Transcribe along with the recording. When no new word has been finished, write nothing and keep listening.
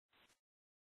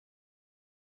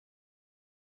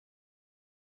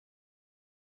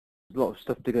A lot of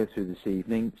stuff to go through this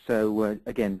evening. So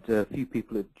again, a few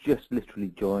people have just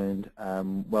literally joined.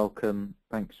 Welcome.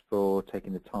 Thanks for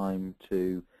taking the time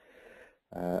to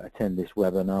attend this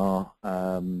webinar.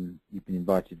 You've been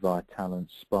invited via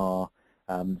TalentSpa.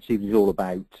 This evening is all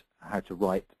about how to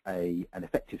write an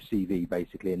effective CV,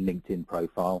 basically, and LinkedIn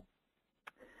profile.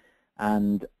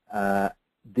 And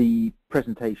the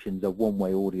presentations are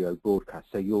one-way audio broadcast,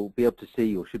 so you'll be able to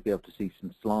see, or should be able to see,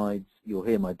 some slides. You'll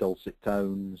hear my dulcet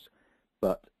tones,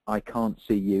 but I can't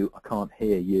see you, I can't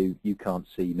hear you, you can't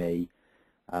see me,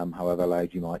 however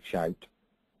loud you might shout.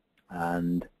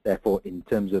 And therefore, in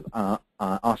terms of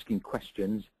asking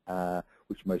questions,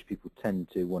 which most people tend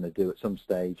to want to do at some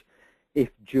stage, if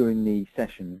during the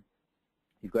session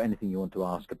you've got anything you want to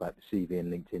ask about the CV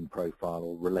and LinkedIn profile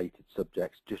or related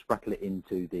subjects, just rattle it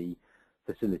into the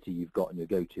facility you've got in your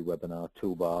GoToWebinar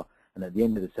toolbar, and at the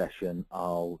end of the session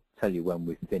I'll tell you when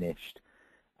we've finished,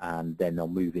 and then I'll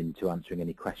move into answering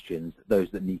any questions.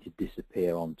 Those that need to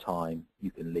disappear on time,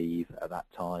 you can leave at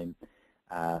that time.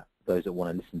 Those that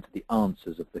want to listen to the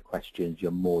answers of the questions, you're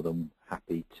more than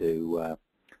happy to,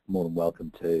 more than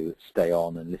welcome to stay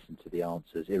on and listen to the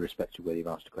answers, irrespective of whether you've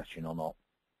asked a question or not.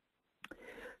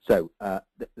 So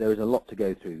there is a lot to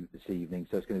go through this evening,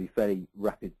 so it's going to be fairly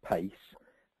rapid pace,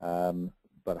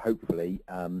 but hopefully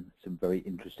some very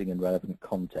interesting and relevant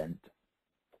content.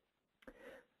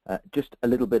 Just a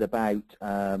little bit about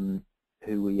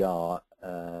who we are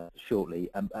shortly.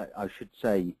 I should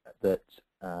say that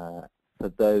for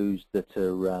those that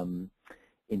are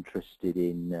interested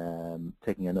in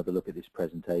taking another look at this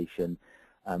presentation,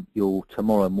 you'll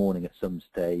tomorrow morning at some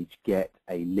stage get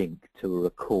a link to a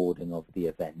recording of the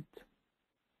event.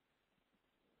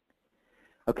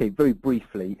 Okay, very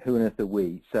briefly, who on earth are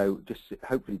we? So just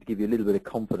hopefully to give you a little bit of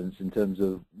confidence in terms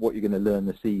of what you're going to learn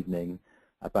this evening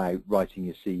about writing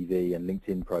your CV and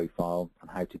LinkedIn profile and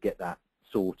how to get that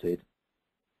sorted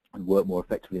and work more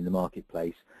effectively in the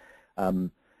marketplace.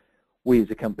 We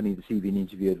as a company, the CV and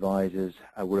Interview Advisors,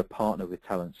 we're a partner with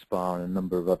TalentSpa and a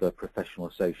number of other professional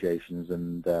associations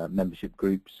and membership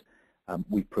groups.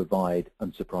 We provide,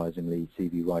 unsurprisingly,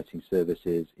 CV writing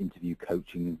services, interview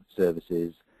coaching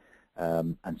services,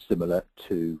 and similar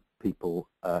to people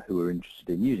who are interested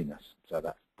in using us. So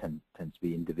that tends to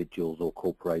be individuals or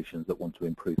corporations that want to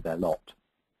improve their lot.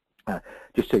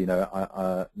 Just so you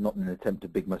know, not in an attempt to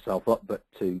big myself up, but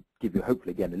to give you,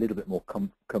 hopefully, again, a little bit more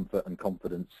comfort and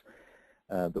confidence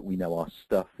that we know our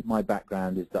stuff. My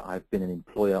background is that I've been an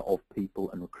employer of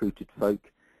people and recruited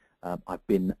folk. I've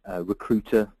been a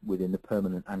recruiter within the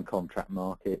permanent and contract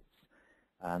markets,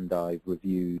 and I've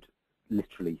reviewed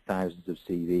literally thousands of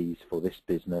CVs for this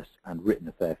business and written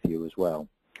a fair few as well.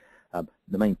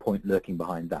 The main point lurking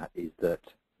behind that is that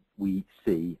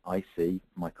I see,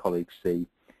 my colleagues see,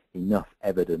 enough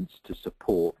evidence to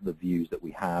support the views that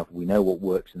we have. We know what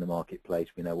works in the marketplace,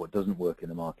 we know what doesn't work in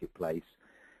the marketplace,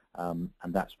 and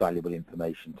that's valuable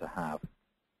information to have.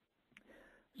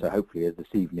 So hopefully as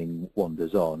this evening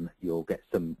wanders on, you'll get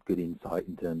some good insight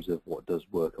in terms of what does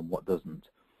work and what doesn't.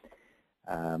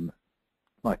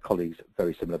 My colleagues have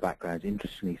very similar backgrounds.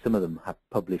 Interestingly, some of them have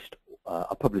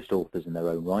are published authors in their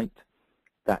own right.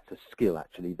 That's a skill,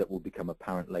 actually, that will become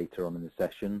apparent later on in the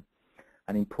session.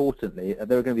 And importantly,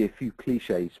 there are going to be a few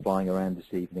cliches flying around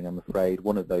this evening, I'm afraid.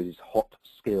 One of those is hot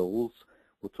skills.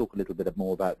 We'll talk a little bit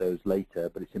more about those later,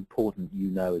 but it's important you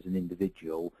know as an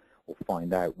individual or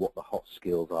find out what the hot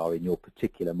skills are in your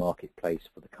particular marketplace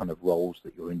for the kind of roles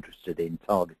that you're interested in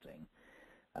targeting.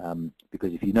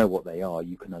 Because if you know what they are,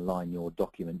 you can align your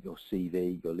document, your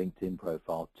CV, your LinkedIn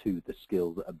profile to the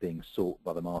skills that are being sought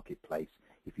by the marketplace.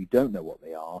 If you don't know what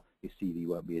they are, your CV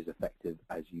won't be as effective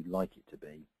as you'd like it to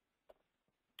be.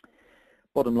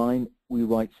 Bottom line, we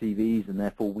write CVs and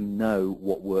therefore we know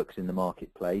what works in the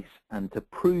marketplace. And to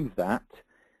prove that,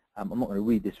 I'm not going to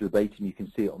read this verbatim, you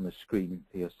can see it on the screen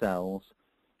for yourselves.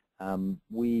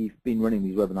 We've been running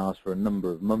these webinars for a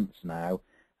number of months now,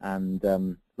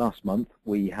 and last month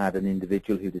we had an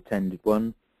individual who'd attended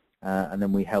one, and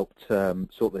then we helped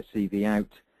sort their CV out.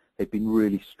 They've been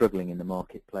really struggling in the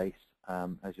marketplace,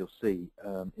 as you'll see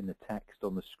in the text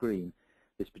on the screen.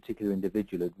 This particular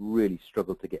individual had really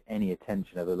struggled to get any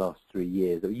attention over the last 3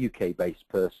 years. They're a UK-based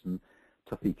person,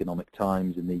 tough economic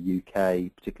times in the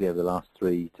UK, particularly over the last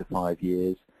 3 to 5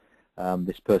 years.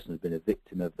 This person has been a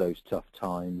victim of those tough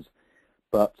times,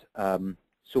 but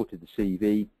sorted the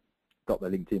CV, got their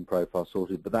LinkedIn profile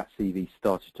sorted, but that CV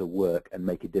started to work and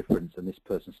make a difference, and this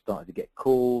person started to get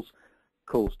calls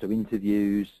to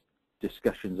interviews,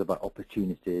 discussions about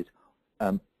opportunities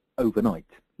overnight,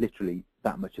 literally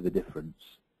that much of a difference.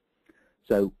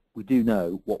 So we do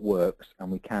know what works,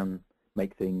 and we can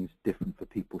make things different for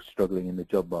people struggling in the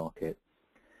job market.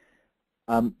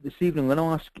 This evening I'm going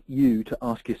to ask you to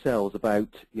ask yourselves about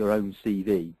your own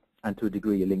CV and to a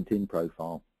degree your LinkedIn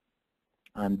profile.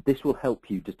 And this will help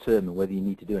you determine whether you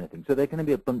need to do anything. So there are going to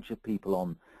be a bunch of people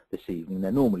on this evening.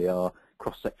 There normally are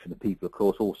cross-section of people, of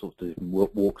course, all sorts of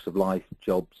different walks of life,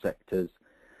 job sectors,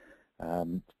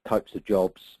 types of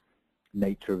jobs,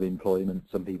 nature of employment,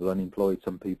 some people unemployed,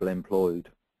 some people employed.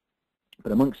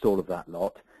 But amongst all of that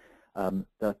lot,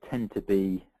 there tend to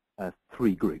be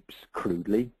 3 groups,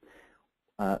 crudely.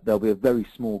 There'll be a very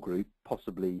small group,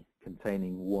 possibly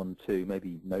containing 1, 2,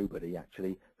 maybe nobody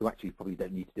actually, who actually probably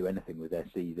don't need to do anything with their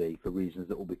CV for reasons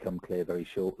that will become clear very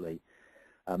shortly.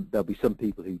 There'll be some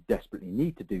people who desperately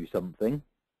need to do something,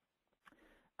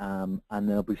 and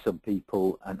there'll be some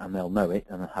people, and they'll know it,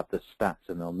 and they'll have the stats,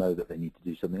 and they'll know that they need to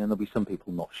do something, and there'll be some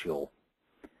people not sure,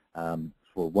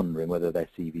 for wondering whether their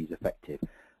CV is effective.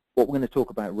 What we're going to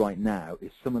talk about right now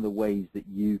is some of the ways that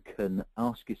you can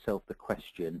ask yourself the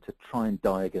question to try and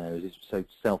diagnose, so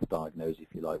self-diagnose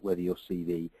if you like, whether your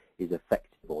CV is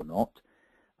effective or not.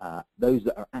 Those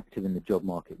that are active in the job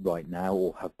market right now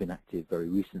or have been active very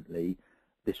recently,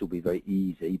 this will be very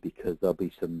easy because there'll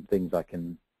be some things I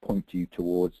can point you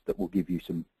towards that will give you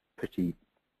some pretty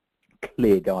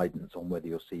clear guidance on whether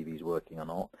your CV is working or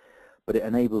not. But it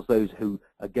enables those who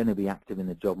are going to be active in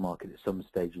the job market at some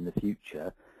stage in the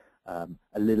future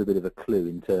a little bit of a clue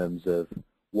in terms of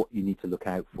what you need to look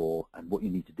out for and what you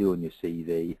need to do on your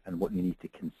CV and what you need to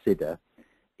consider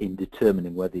in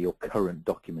determining whether your current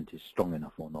document is strong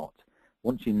enough or not.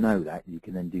 Once you know that, you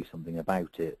can then do something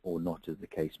about it or not, as the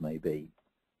case may be.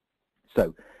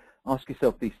 So ask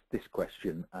yourself this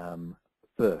question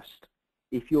first.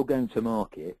 If you're going to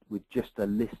market with just a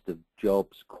list of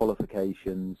jobs,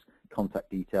 qualifications, contact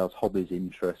details, hobbies,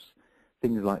 interests,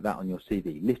 things like that on your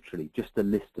CV, literally just a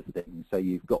list of things, so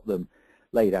you've got them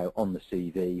laid out on the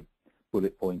CV,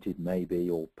 bullet pointed maybe,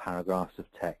 or paragraphs of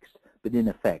text, but in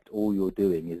effect all you're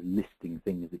doing is listing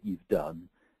things that you've done,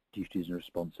 duties and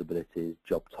responsibilities,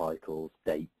 job titles,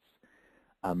 dates.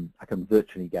 I can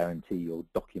virtually guarantee your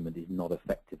document is not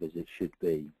effective as it should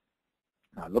be.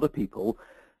 Now, a lot of people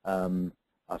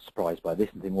are surprised by this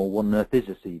and think, well, what on earth is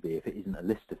a CV if it isn't a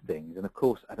list of things? And of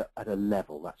course, at a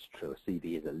level, that's true. A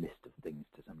CV is a list of things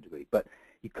to some degree, but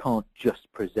you can't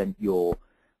just present your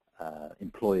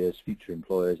employers, future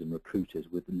employers and recruiters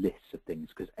with lists of things,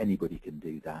 because anybody can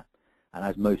do that. And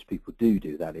as most people do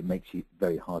that, it makes it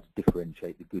very hard to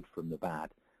differentiate the good from the bad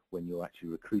when you're actually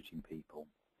recruiting people.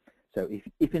 So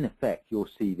if in effect your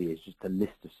CV is just a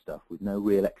list of stuff with no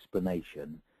real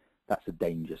explanation, that's a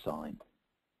danger sign.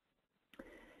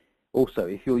 Also,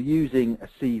 if you're using a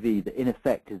CV that in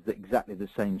effect is exactly the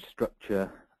same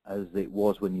structure as it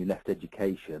was when you left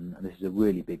education, and this is a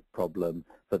really big problem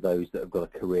for those that have got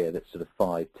a career that's sort of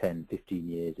 5, 10, 15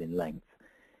 years in length,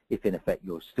 if in effect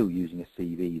you're still using a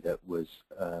CV that was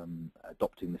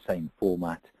adopting the same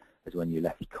format as when you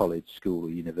left college, school or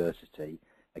university,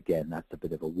 again, that's a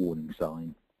bit of a warning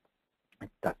sign.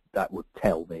 That would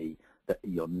tell me that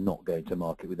you're not going to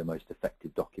market with the most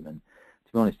effective document.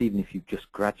 To be honest, even if you've just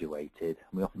graduated,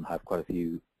 and we often have quite a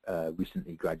few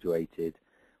recently graduated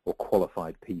or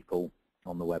qualified people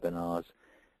on the webinars,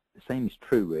 the same is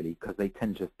true really, because they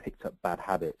tend to have picked up bad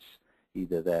habits.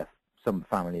 Either some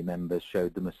family members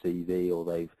showed them a CV, or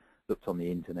they've looked on the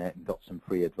internet and got some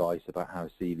free advice about how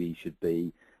a CV should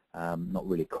be, not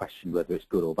really questioned whether it's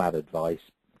good or bad advice,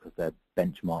 because their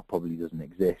benchmark probably doesn't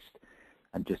exist,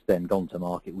 and just then gone to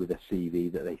market with a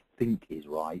CV that they think is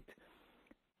right.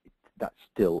 That's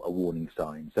still a warning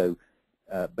sign. So,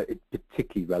 but it's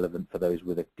particularly relevant for those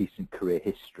with a decent career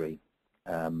history.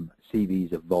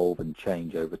 CVs evolve and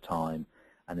change over time,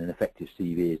 and an effective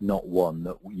CV is not one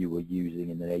that you were using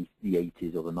in the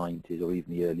 80s or the 90s or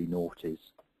even the early noughties.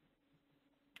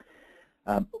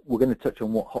 We're going to touch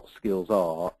on what hot skills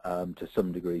are to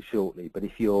some degree shortly, but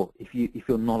if you're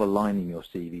not aligning your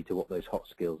CV to what those hot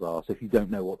skills are, so if you don't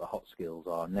know what the hot skills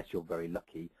are, unless you're very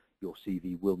lucky, your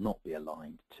CV will not be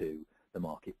aligned to the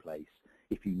marketplace.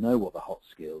 If you know what the hot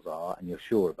skills are and you're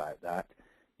sure about that,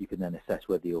 you can then assess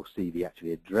whether your CV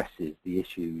actually addresses the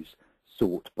issues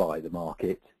sought by the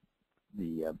market,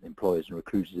 the employers and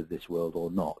recruiters of this world, or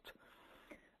not.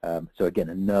 So again,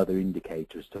 another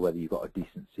indicator as to whether you've got a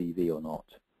decent CV or not.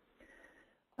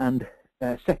 And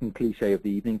second cliche of the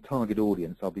evening, target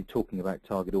audience. I'll be talking about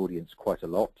target audience quite a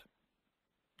lot.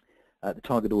 The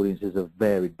target audience is a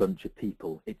varied bunch of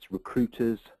people. It's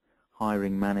recruiters,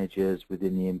 hiring managers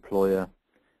within the employer,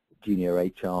 junior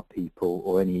HR people,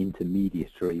 or any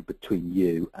intermediary between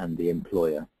you and the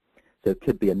employer. So it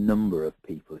could be a number of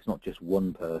people. It's not just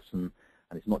one person.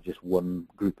 and it's not just one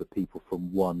group of people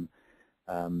from one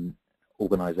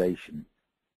organisation.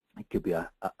 It could be a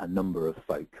number of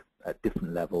folk at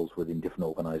different levels within different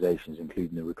organisations,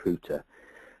 including the recruiter.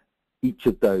 Each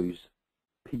of those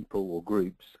people or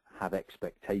groups have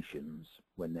expectations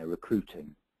when they're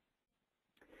recruiting,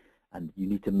 and you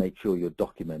need to make sure your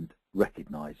document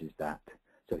recognises that.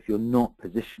 So if you're not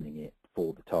positioning it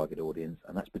for the target audience,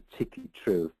 and that's particularly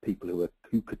true of people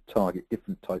who could target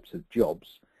different types of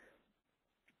jobs,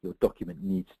 your document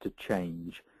needs to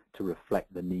change to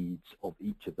reflect the needs of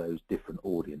each of those different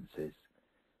audiences.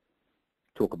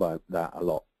 Talk about that a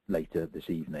lot later this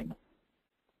evening.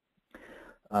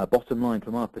 Bottom line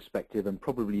from our perspective, and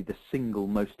probably the single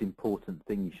most important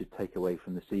thing you should take away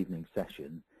from this evening's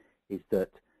session, is that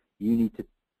you need to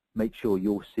make sure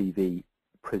your CV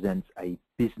presents a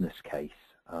business case.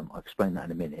 I'll explain that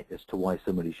in a minute as to why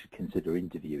somebody should consider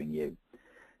interviewing you.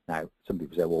 Now, some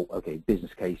people say, well, okay,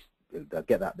 business case, they'll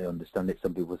get that, they understand it.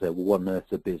 Some people say, well, what on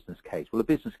earth's a business case? Well, a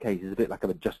business case is a bit like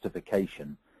a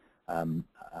justification, some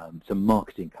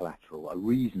marketing collateral, a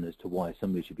reason as to why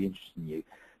somebody should be interested in you.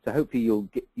 So hopefully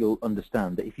you'll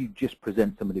understand that if you just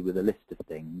present somebody with a list of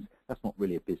things, that's not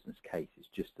really a business case, it's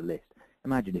just a list.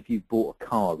 Imagine if you bought a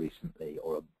car recently,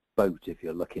 or a boat if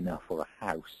you're lucky enough, or a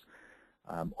house,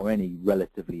 or any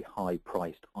relatively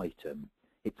high-priced item.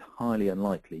 It's highly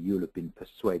unlikely you'll have been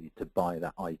persuaded to buy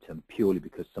that item purely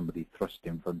because somebody thrust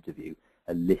in front of you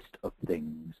a list of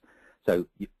things. So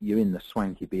you're in the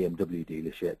swanky BMW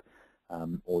dealership,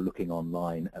 or looking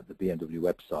online at the BMW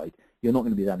website, you're not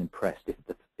going to be that impressed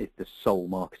if the sole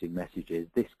marketing message is,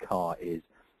 this car is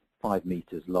 5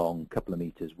 meters long, a couple of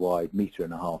meters wide, 1.5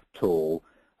 meters tall,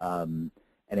 an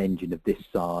engine of this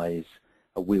size,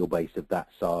 a wheelbase of that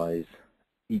size,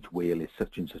 each wheel is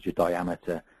such and such a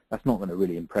diameter. That's not going to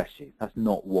really impress you. That's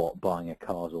not what buying a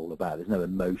car is all about. There's no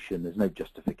emotion, there's no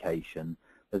justification,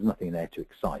 there's nothing there to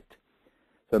excite.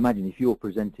 So imagine if you're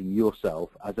presenting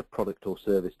yourself as a product or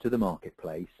service to the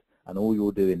marketplace, and all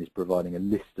you're doing is providing a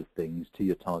list of things to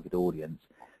your target audience.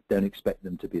 Don't expect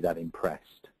them to be that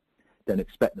impressed. Don't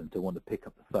expect them to want to pick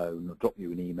up the phone or drop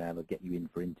you an email or get you in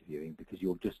for interviewing, because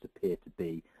you'll just appear to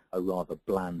be a rather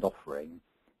bland offering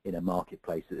in a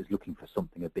marketplace that is looking for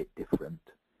something a bit different.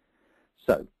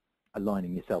 So,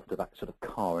 aligning yourself to that sort of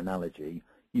car analogy,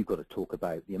 you've got to talk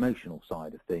about the emotional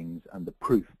side of things and the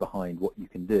proof behind what you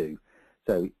can do.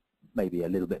 So maybe a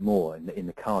little bit more. In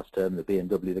the car's term, the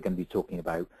BMW, they're going to be talking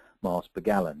about miles per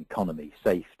gallon, economy,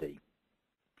 safety,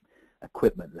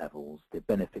 equipment levels, the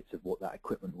benefits of what that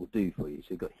equipment will do for you. So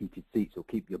you've got heated seats will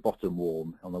keep your bottom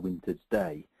warm on a winter's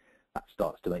day. That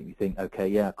starts to make me think, okay,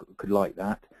 yeah, I could like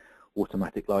that.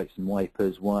 Automatic lights and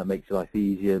wipers, why? It makes life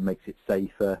easier, makes it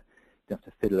safer. You don't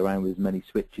have to fiddle around with as many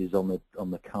switches on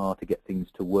the car to get things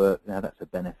to work. Now that's a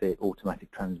benefit.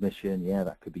 Automatic transmission, yeah,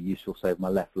 that could be useful, save my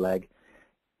left leg.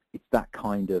 It's that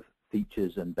kind of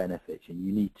features and benefits, and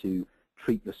you need to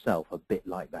treat yourself a bit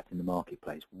like that in the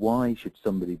marketplace. Why should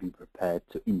somebody be prepared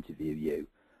to interview you?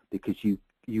 Because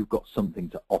you've got something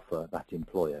to offer that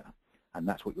employer, and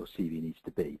that's what your CV needs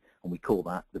to be, and we call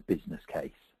that the business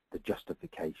case, the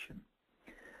justification.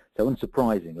 So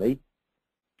unsurprisingly,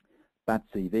 bad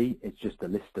CV is just a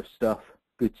list of stuff.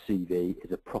 Good CV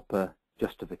is a proper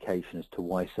justification as to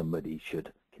why somebody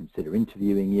should consider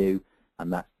interviewing you,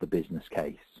 and that's the business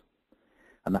case.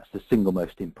 And that's the single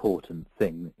most important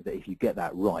thing, that if you get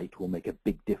that right will make a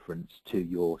big difference to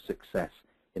your success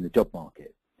in the job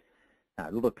market. Now,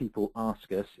 a lot of people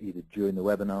ask us, either during the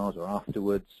webinars or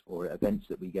afterwards or at events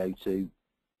that we go to,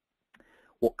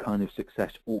 what kind of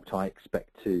success ought I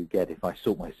expect to get if I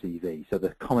sort my CV? So the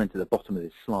comment at the bottom of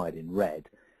this slide in red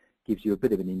gives you a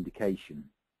bit of an indication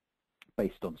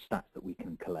based on stats that we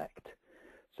can collect.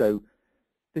 So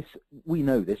we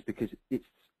know this because it's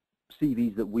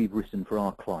CVs that we've written for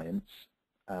our clients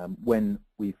when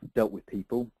we've dealt with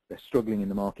people. They're struggling in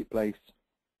the marketplace.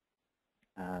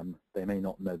 They may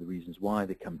not know the reasons why.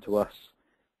 They come to us.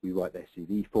 We write their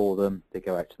CV for them. They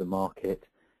go out to the market.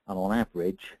 And on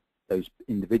average, those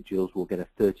individuals will get a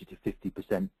 30 to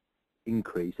 50%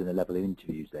 increase in the level of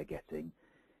interviews they're getting.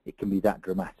 It can be that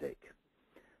dramatic.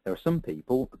 There are some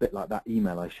people, a bit like that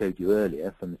email I showed you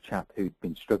earlier from the chap who'd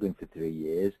been struggling for 3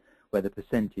 years, where the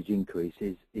percentage increase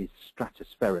is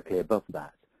stratospherically above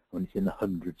that, when it's in the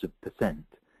hundreds of percent.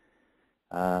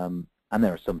 And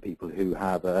there are some people who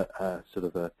have a sort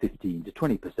of a 15 to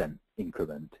 20%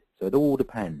 increment. So it all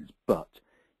depends, but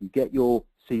you get your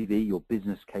CV, your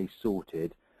business case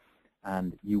sorted,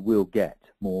 and you will get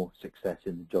more success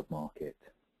in the job market,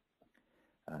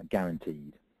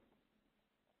 guaranteed.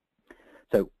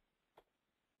 So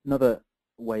another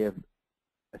way of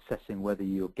assessing whether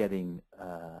you're getting,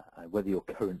 whether your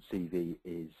current CV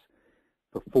is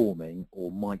performing or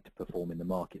might perform in the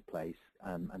marketplace.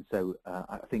 And so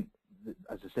I think, that,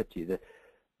 as I said to you,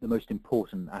 the most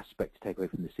important aspect to take away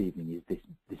from this evening is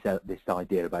this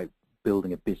idea about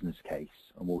building a business case,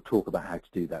 and we'll talk about how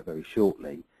to do that very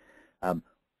shortly.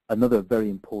 Another very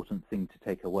important thing to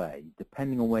take away,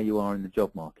 depending on where you are in the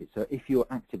job market, so if you're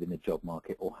active in the job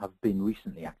market or have been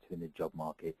recently active in the job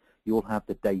market, you'll have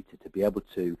the data to be able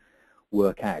to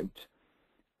work out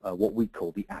what we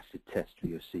call the acid test for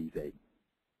your CV.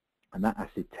 And that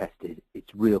acid test,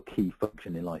 its real key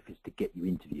function in life is to get you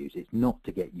interviews. It's not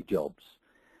to get you jobs.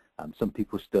 Some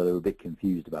people still are a bit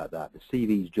confused about that. The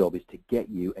CV's job is to get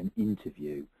you an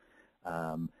interview,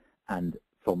 and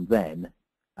from then,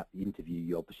 at the interview,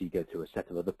 you obviously go through a set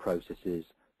of other processes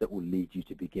that will lead you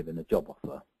to be given a job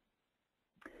offer.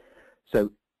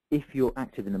 So if you're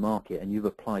active in the market and you've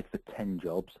applied for 10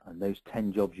 jobs, and those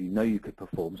 10 jobs you know you could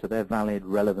perform, so they're valid,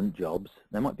 relevant jobs,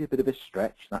 there might be a bit of a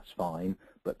stretch, that's fine,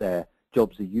 but they're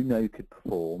jobs that you know you could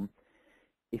perform.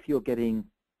 If you're getting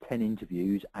 10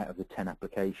 interviews out of the 10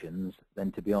 applications,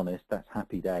 then to be honest, that's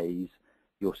happy days.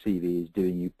 Your CV is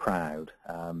doing you proud.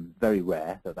 Very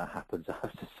rare that happens, I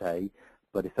have to say,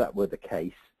 but if that were the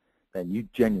case, then you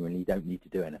genuinely don't need to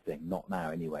do anything, not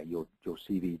now anyway. Your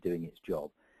CV is doing its job.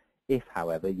 If,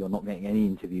 however, you're not getting any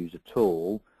interviews at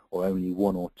all, or only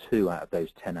 1 or 2 out of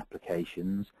those 10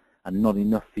 applications, and not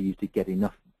enough for you to get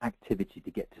enough activity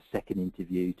to get to second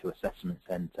interview, to assessment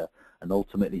centre, and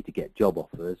ultimately to get job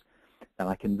offers, then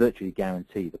I can virtually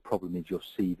guarantee the problem is your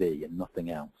CV and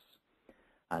nothing else.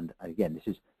 And again, this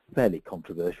is fairly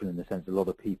controversial in the sense a lot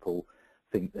of people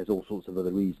think there's all sorts of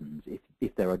other reasons.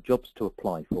 If there are jobs to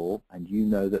apply for and you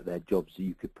know that they're jobs that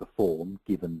you could perform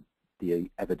given the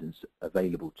evidence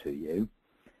available to you,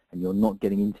 and you're not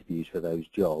getting interviews for those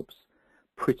jobs,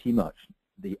 pretty much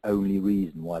the only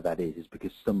reason why that is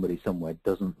because somebody somewhere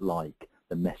doesn't like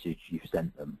the message you've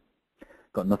sent them.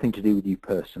 Got nothing to do with you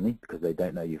personally, because they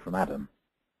don't know you from Adam.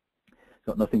 It's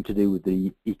got nothing to do with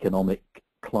the economic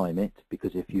climate,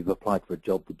 because if you've applied for a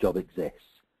job, the job exists.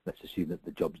 Let's assume that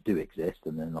the jobs do exist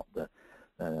and they're not the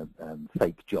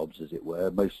fake jobs, as it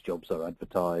were. Most jobs are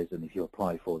advertised, and if you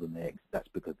apply for them, that's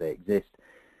because they exist.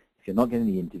 If you're not getting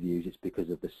the interviews, it's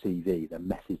because of the CV, the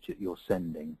message that you're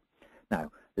sending.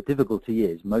 Now, the difficulty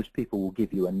is most people will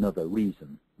give you another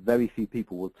reason. Very few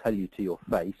people will tell you to your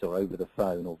face or over the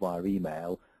phone or via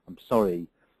email, I'm sorry,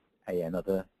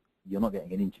 another, you're not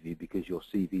getting an interview because your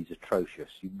CV is atrocious.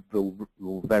 You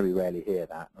will very rarely hear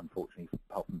that, unfortunately,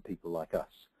 apart from people like us.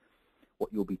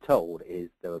 What you'll be told is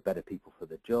there are better people for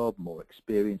the job, more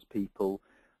experienced people,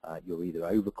 you're either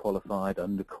overqualified,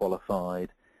 underqualified,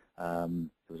 there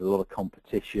was a lot of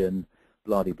competition,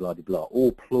 blah-de-blah-de-blah,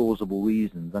 all plausible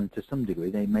reasons, and to some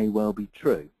degree they may well be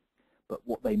true. But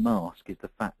what they mask is the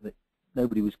fact that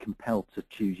nobody was compelled to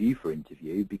choose you for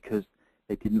interview because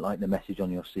they didn't like the message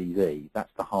on your CV.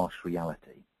 That's the harsh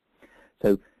reality.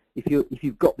 So if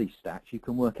you've got these stats, you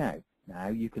can work out. Now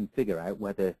you can figure out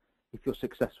whether, if you're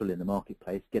successful in the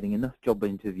marketplace, getting enough job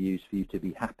interviews for you to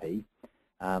be happy,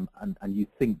 and you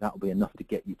think that will be enough to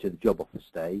get you to the job offer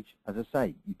stage. As I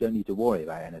say, you don't need to worry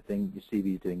about anything. Your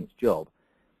CV is doing its job.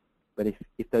 But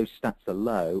if those stats are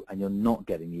low and you're not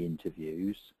getting the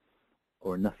interviews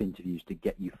or enough interviews to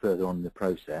get you further on in the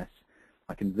process,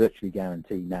 I can virtually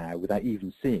guarantee now, without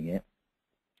even seeing it,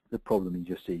 the problem is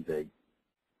your CV.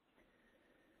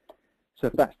 So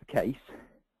if that's the case,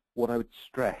 what I would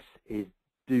stress is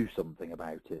do something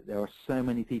about it. There are so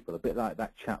many people, a bit like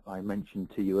that chap I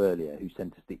mentioned to you earlier who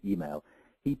sent us the email.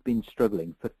 He'd been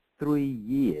struggling for 3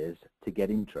 years to get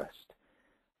interest.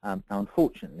 Now,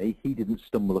 unfortunately, he didn't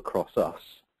stumble across us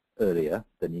earlier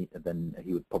than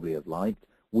he would probably have liked.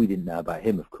 We didn't know about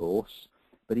him, of course,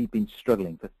 but he'd been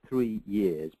struggling for 3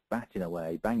 years, batting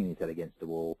away, banging his head against the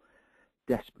wall,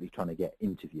 desperately trying to get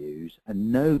interviews,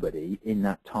 and nobody in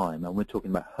that time, and we're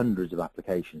talking about hundreds of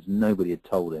applications, nobody had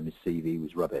told him his CV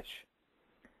was rubbish.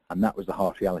 And that was the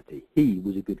harsh reality. He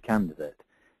was a good candidate.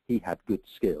 He had good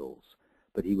skills,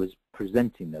 but he was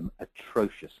presenting them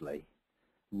atrociously,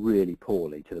 really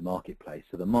poorly to the marketplace.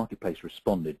 So the marketplace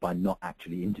responded by not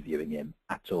actually interviewing him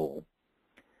at all.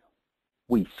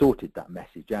 We sorted that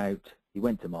message out. He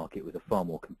went to market with a far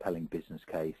more compelling business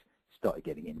case, started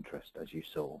getting interest, as you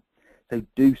saw. So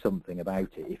do something about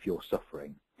it if you're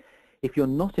suffering. If you're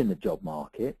not in the job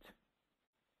market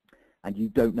and you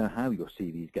don't know how your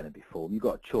CV is going to perform, you've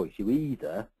got a choice. You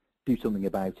either do something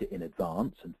about it in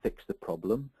advance and fix the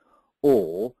problem,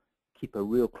 or keep a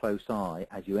real close eye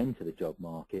as you enter the job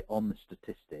market on the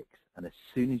statistics, and as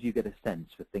soon as you get a sense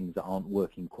for things that aren't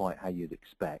working quite how you'd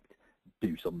expect,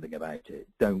 do something about it.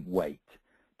 Don't wait.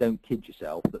 Don't kid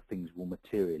yourself that things will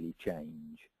materially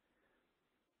change,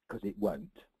 because it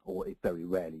won't, or it very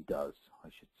rarely does, I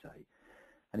should say.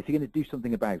 And if you're going to do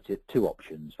something about it, two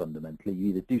options fundamentally. You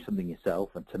either do something yourself,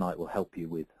 and tonight will help you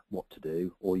with what to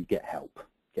do, or you get help,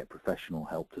 get professional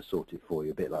help to sort it for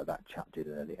you, a bit like that chap did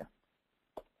earlier.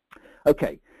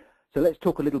 Okay, so let's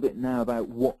talk a little bit now about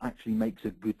what actually makes a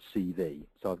good CV.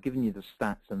 So I've given you the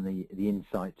stats and the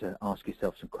insight to ask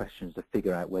yourself some questions to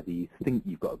figure out whether you think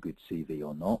you've got a good CV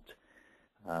or not.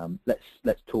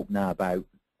 Let's talk now about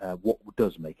what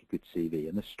does make a good CV.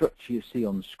 And the structure you see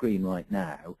on the screen right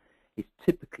now is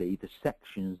typically the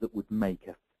sections that would make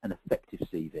an effective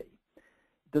CV.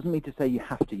 It doesn't mean to say you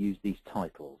have to use these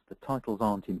titles. The titles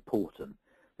aren't important.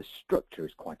 The structure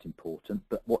is quite important,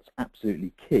 but what's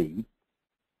absolutely key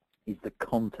is the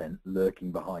content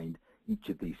lurking behind each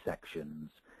of these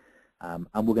sections. And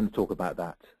we're going to talk about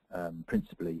that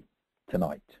principally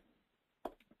tonight.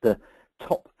 The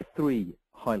top three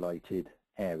highlighted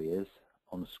areas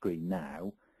on the screen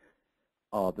now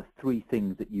are the three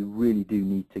things that you really do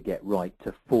need to get right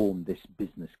to form this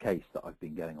business case that I've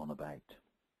been going on about.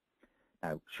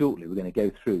 Now, shortly we're going to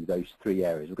go through those three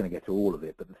areas. We're going to get through all of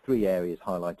it, but the three areas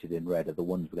highlighted in red are the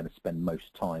ones we're going to spend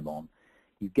most time on.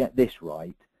 You get this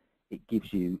right, it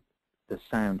gives you the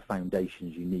sound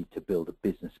foundations you need to build a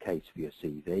business case for your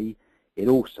CV. It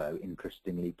also,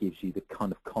 interestingly, gives you the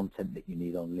kind of content that you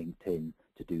need on LinkedIn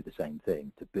to do the same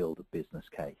thing, to build a business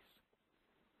case.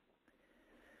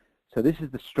 So this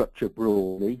is the structure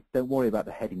broadly. Don't worry about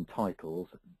the heading titles.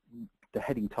 The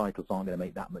heading titles aren't going to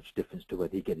make that much difference to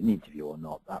whether you get an interview or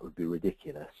not. That would be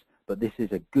ridiculous. But this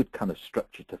is a good kind of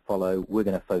structure to follow. We're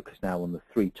going to focus now on the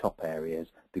three top areas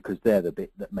because they're the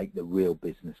bit that make the real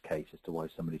business case as to why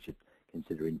somebody should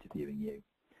consider interviewing you.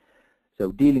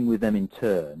 So dealing with them in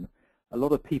turn, a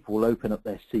lot of people will open up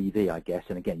their CV, I guess,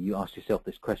 and again, you ask yourself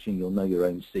this question, you'll know your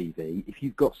own CV. If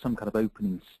you've got some kind of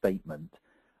opening statement,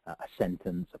 a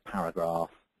sentence, a paragraph,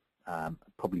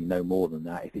 probably no more than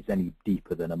that. If it's any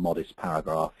deeper than a modest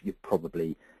paragraph, you're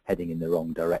probably heading in the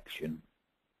wrong direction.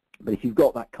 But if you've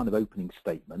got that kind of opening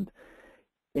statement,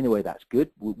 in a way that's good.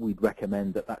 We'd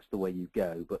recommend that that's the way you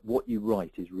go. But what you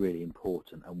write is really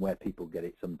important, and where people get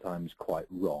it sometimes quite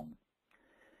wrong.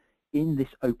 In this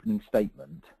opening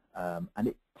statement, and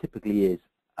it typically is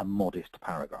a modest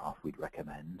paragraph, we'd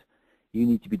recommend, you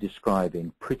need to be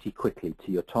describing pretty quickly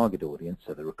to your target audience,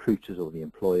 so the recruiters or the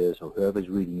employers or whoever's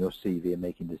reading your CV and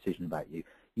making a decision about you,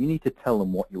 you need to tell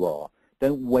them what you are.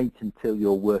 Don't wait until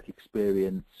your work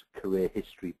experience, career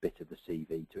history bit of the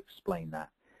CV to explain that.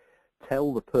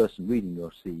 Tell the person reading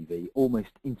your CV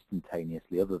almost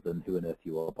instantaneously, other than who on earth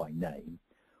you are by name,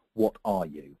 what are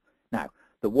you? Now,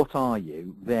 the what are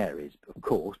you varies, of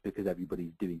course, because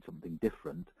everybody's doing something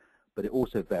different, but it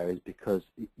also varies because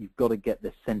you've got to get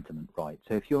the sentiment right.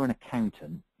 So if you're an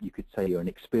accountant, you could say you're an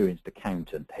experienced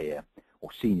accountant here, or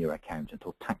senior accountant,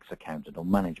 or tax accountant, or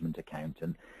management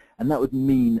accountant, and that would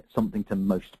mean something to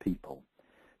most people.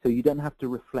 So you don't have to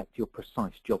reflect your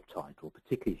precise job title,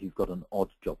 particularly if you've got an odd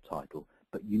job title,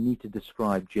 but you need to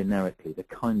describe generically the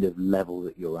kind of level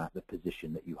that you're at, the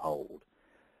position that you hold.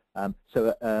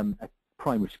 So a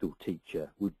primary school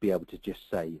teacher would be able to just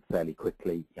say fairly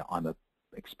quickly, yeah, I'm a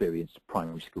experienced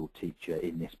primary school teacher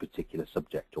in this particular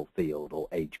subject or field or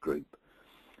age group.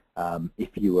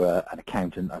 If you were an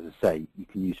accountant, as I say, you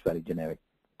can use fairly generic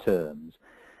terms.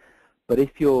 But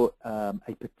if you're a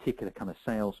particular kind of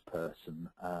salesperson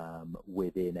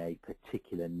within a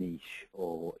particular niche,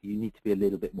 or you need to be a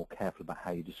little bit more careful about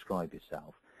how you describe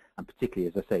yourself. And particularly,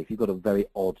 as I say, if you've got a very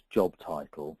odd job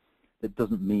title that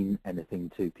doesn't mean anything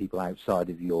to people outside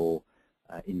of your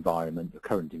environment, your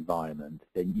current environment,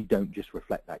 then you don't just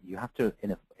reflect that. You have to,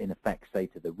 in effect, say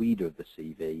to the reader of the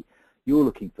CV, you're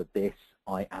looking for this,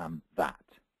 I am that,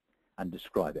 and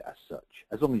describe it as such,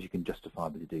 as long as you can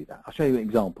justifiably do that. I'll show you an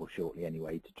example shortly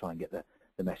anyway to try and get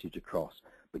the message across,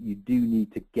 but you do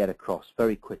need to get across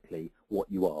very quickly what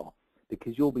you are,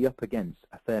 because you'll be up against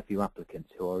a fair few applicants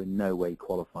who are in no way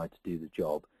qualified to do the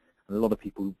job, and a lot of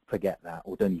people forget that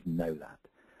or don't even know that.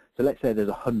 So let's say there's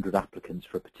 100 applicants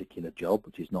for a particular job,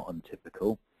 which is not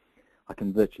untypical. I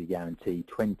can virtually guarantee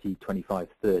 20, 25,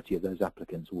 30 of those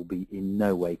applicants will be in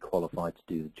no way qualified to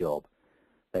do the job.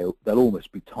 They'll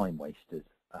almost be time wasters.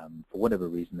 For whatever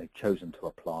reason, they've chosen to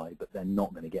apply, but they're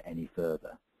not going to get any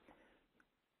further.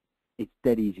 It's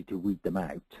dead easy to weed them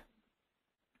out.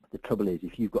 The trouble is,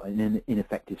 if you've got an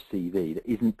ineffective CV that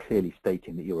isn't clearly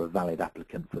stating that you're a valid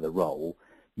applicant for the role,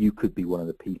 you could be one of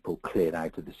the people cleared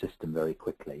out of the system very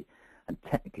quickly, and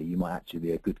technically you might actually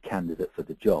be a good candidate for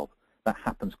the job. That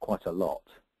happens quite a lot,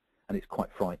 and it's quite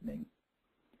frightening.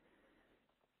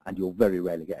 and you'll very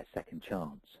rarely get a second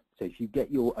chance. So if you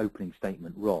get your opening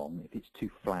statement wrong, if it's too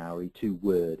flowery, too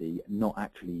wordy, not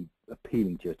actually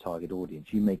appealing to your target audience,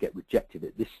 you may get rejected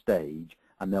at this stage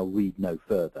and they'll read no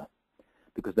further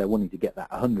because they're wanting to get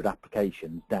that 100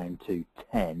 applications down to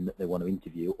 10 that they want to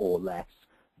interview or less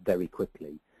very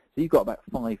quickly. So you've got about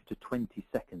 5 to 20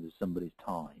 seconds of somebody's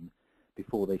time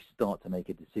before they start to make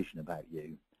a decision about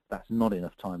you. That's not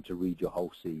enough time to read your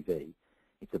whole CV.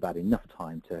 It's about enough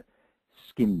time to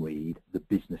skim read the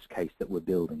business case that we're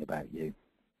building about you.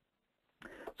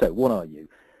 So what are you?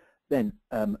 Then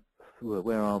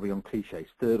where are we on cliches?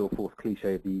 Third or fourth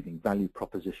cliche of the evening, value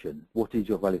proposition. What is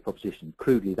your value proposition?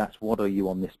 Crudely, that's what are you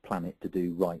on this planet to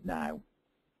do right now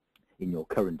in your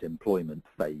current employment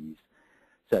phase.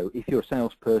 So if you're a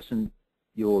salesperson,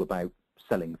 you're all about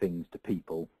selling things to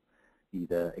people,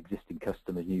 either existing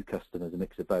customers, new customers, a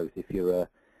mix of both. If you're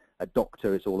a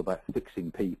doctor, it's all about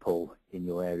fixing people in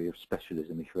your area of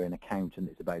specialism. If you're an accountant,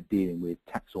 it's about dealing with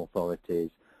tax authorities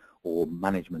or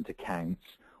management accounts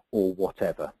or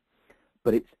whatever.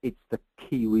 But it's the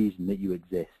key reason that you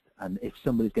exist. And if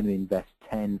somebody's going to invest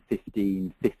 10,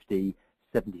 15, 50,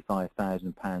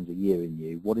 75,000 pounds a year in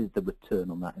you, what is the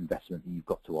return on that investment that you've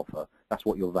got to offer? That's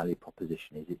what your value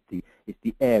proposition is. It's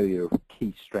the area of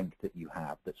key strength that you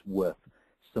have that's worth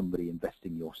somebody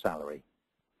investing your salary.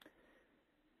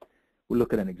 We'll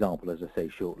look at an example, as I say,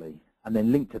 shortly. And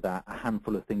then linked to that, a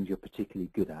handful of things you're particularly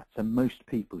good at. So most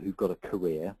people who've got a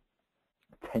career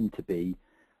tend to be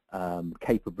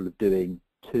capable of doing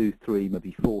 2, 3,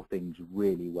 maybe 4 things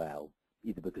really well,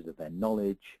 either because of their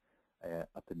knowledge,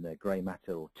 up in their grey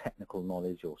matter, or technical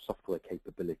knowledge, or software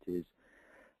capabilities,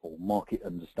 or market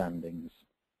understandings.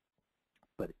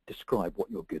 But describe what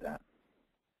you're good at.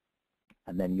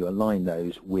 And then you align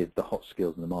those with the hot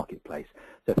skills in the marketplace.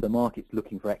 So if the market's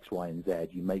looking for X, Y, and Z,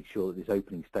 you make sure that this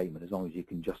opening statement, as long as you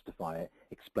can justify it,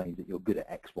 explains that you're good at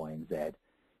X, Y, and Z.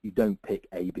 You don't pick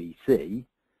A, B, C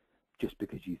just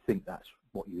because you think that's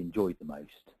what you enjoyed the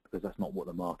most, because that's not what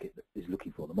the market is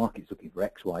looking for. The market's looking for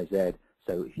X, Y, Z.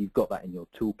 So if you've got that in your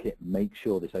toolkit, make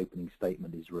sure this opening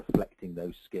statement is reflecting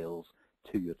those skills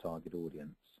to your target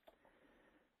audience.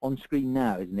 On screen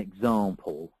now is an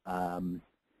example,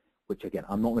 which again,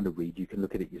 I'm not going to read. You can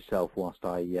look at it yourself whilst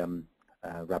I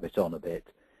rabbit on a bit.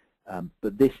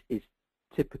 But this is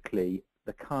typically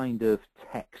the kind of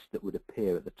text that would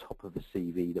appear at the top of a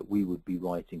CV that we would be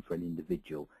writing for an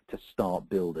individual to start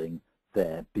building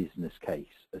their business case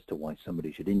as to why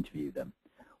somebody should interview them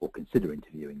or consider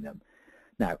interviewing them.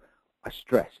 Now, I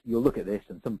stress, you'll look at this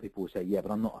and some people will say, yeah,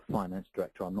 but I'm not a finance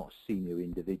director, I'm not a senior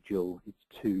individual,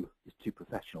 it's too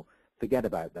professional. Forget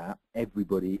about that.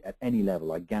 Everybody at any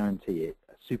level, I guarantee it,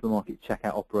 supermarket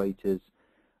checkout operators,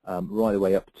 right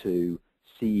away up to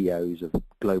CEOs of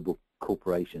global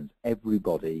corporations,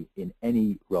 everybody in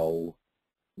any role,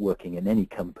 working in any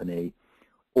company,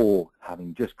 or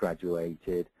having just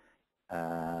graduated,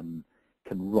 can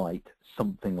write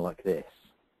something like this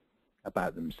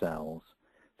about themselves.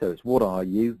 So it's what are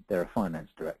you? They're a finance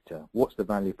director. What's the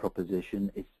value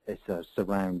proposition? It's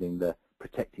surrounding the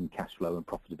protecting cash flow and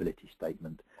profitability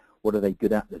statement. What are they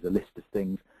good at? There's a list of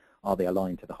things. Are they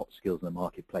aligned to the hot skills in the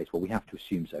marketplace? Well, we have to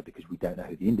assume so because we don't know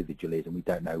who the individual is and we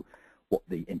don't know what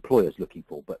the employer's looking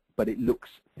for, but it looks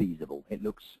feasible. It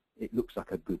looks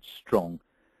like a good, strong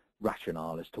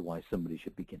rationale as to why somebody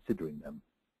should be considering them.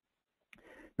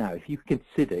 Now, if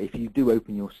you do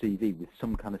open your CV with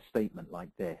some kind of statement like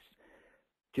this,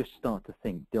 just start to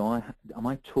think, am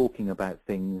I talking about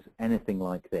things, anything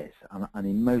like this? And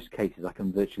in most cases, I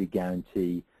can virtually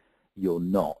guarantee you're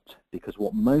not, because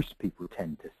what most people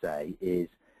tend to say is,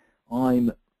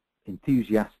 I'm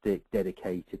enthusiastic,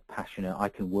 dedicated, passionate, I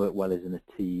can work well as in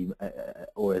a team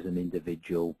or as an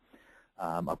individual,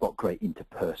 I've got great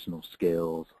interpersonal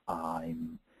skills,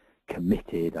 I'm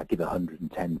committed, I give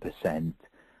 110%,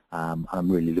 I'm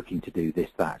really looking to do this,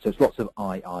 that. So it's lots of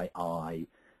I,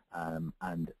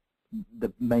 and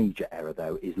the major error,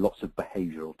 though, is lots of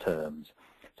behavioural terms.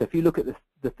 So if you look at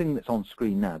the thing that's on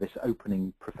screen now, this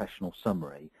opening professional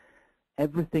summary,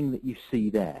 everything that you see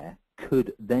there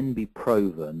could then be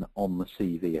proven on the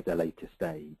CV at a later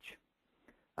stage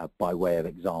by way of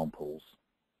examples.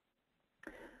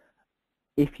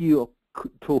 If you're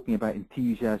talking about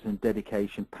enthusiasm,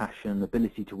 dedication, passion,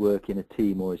 ability to work in a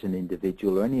team or as an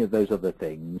individual or any of those other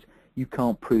things, you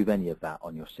can't prove any of that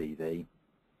on your CV.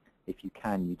 If you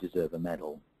can, you deserve a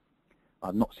medal.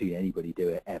 I've not seen anybody do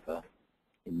it ever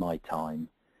in my time,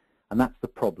 and that's the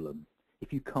problem.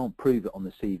 If you can't prove it on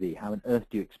the CV, how on earth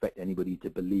do you expect anybody to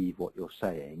believe what you're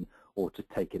saying or to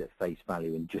take it at face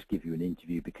value and just give you an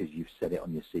interview because you've said it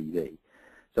on your CV?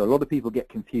 So a lot of people get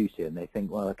confused here and they think,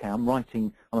 well, okay, I'm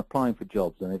applying for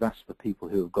jobs and they've asked for people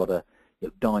who have got a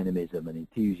dynamism and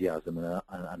enthusiasm and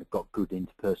have got good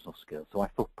interpersonal skills. So I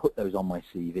put those on my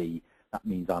CV. That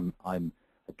means I'm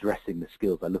addressing the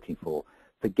skills they're looking for,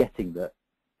 forgetting that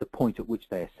the point at which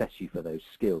they assess you for those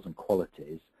skills and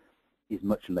qualities is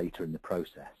much later in the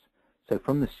process. So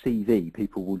from the CV,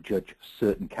 people will judge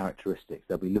certain characteristics.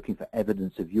 They'll be looking for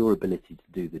evidence of your ability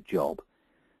to do the job.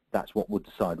 That's what will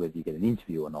decide whether you get an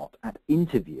interview or not. At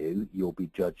interview, you'll be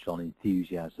judged on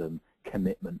enthusiasm,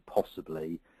 commitment,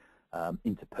 possibly,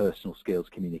 interpersonal skills,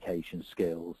 communication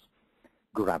skills,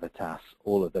 gravitas,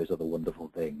 all of those other wonderful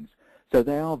things. So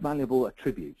they are valuable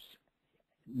attributes.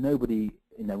 Nobody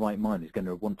in their right mind is going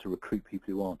to want to recruit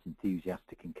people who aren't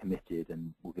enthusiastic and committed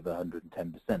and will give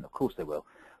 110%. Of course they will.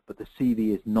 But the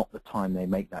CV is not the time they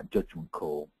make that judgment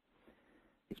call.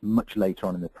 It's much later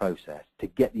on in the process. To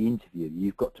get the interview,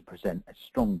 you've got to present a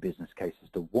strong business case as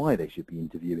to why they should be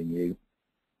interviewing you.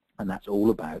 And that's all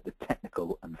about the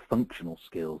technical and functional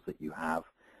skills that you have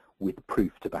with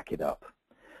proof to back it up.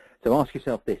 So ask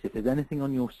yourself this: if there's anything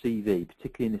on your CV,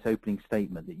 particularly in this opening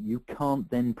statement, that you can't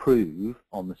then prove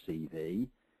on the CV,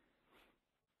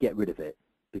 get rid of it,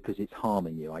 because it's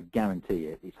harming you. I guarantee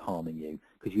it, it's harming you,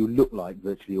 because you look like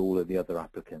virtually all of the other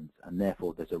applicants, and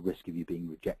therefore there's a risk of you being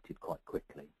rejected quite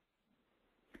quickly.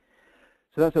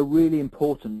 So that's a really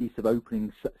important piece of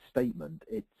opening statement.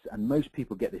 And most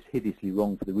people get this hideously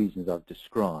wrong for the reasons I've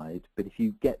described, but if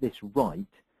you get this right,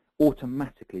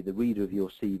 automatically the reader of your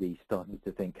CV is starting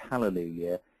to think,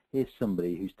 hallelujah, here's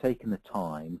somebody who's taken the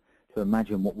time to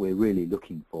imagine what we're really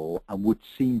looking for and would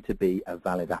seem to be a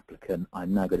valid applicant.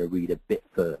 I'm now going to read a bit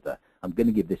further. I'm going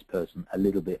to give this person a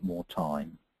little bit more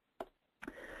time.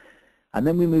 And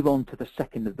then we move on to the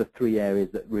second of the three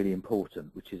areas that are really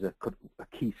important, which is a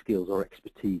key skills or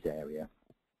expertise area.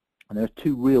 And there are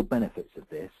two real benefits of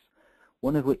this,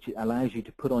 one of which allows you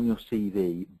to put on your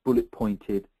CV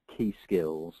bullet-pointed key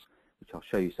skills, which I'll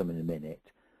show you some in a minute,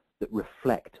 that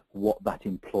reflect what that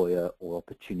employer or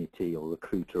opportunity or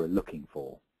recruiter are looking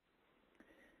for.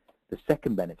 The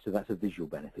second benefit, so that's a visual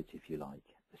benefit if you like.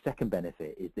 The second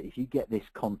benefit is that if you get this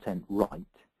content right,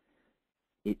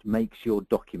 it makes your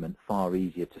document far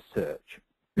easier to search.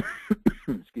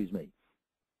 Excuse me.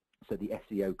 So the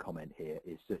SEO comment here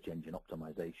is search engine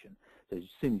optimization. So as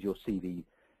soon as your CV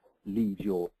leaves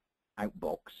your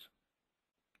outbox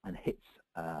and hits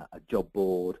a job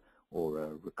board or a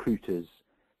recruiter's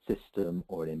system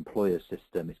or an employer's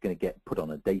system, it's going to get put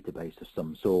on a database of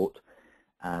some sort,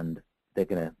 and they're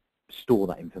going to store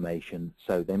that information.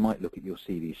 So they might look at your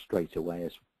CV straight away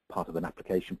as part of an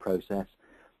application process,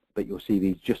 but your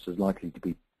CV is just as likely to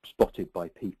be spotted by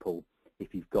people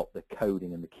if you've got the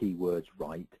coding and the keywords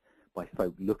right, by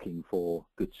folk looking for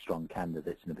good, strong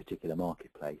candidates in a particular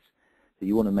marketplace. So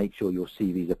you want to make sure your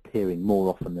CV is appearing more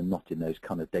often than not in those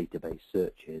kind of database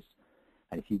searches.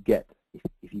 And if you get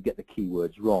the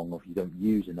keywords wrong, or if you don't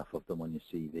use enough of them on your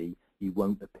CV, you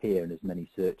won't appear in as many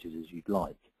searches as you'd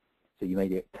like. So you may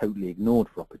get totally ignored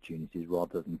for opportunities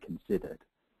rather than considered.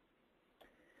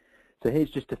 So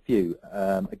here's just a few.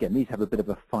 Again, these have a bit of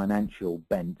a financial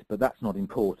bent, but that's not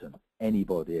important.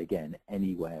 Anybody, again,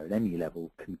 anywhere, at any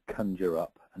level, can conjure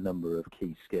up a number of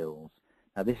key skills.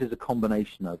 Now, this is a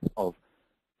combination of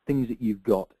things that you've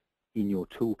got in your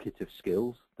toolkit of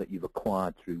skills that you've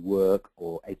acquired through work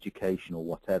or education or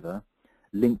whatever,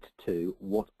 linked to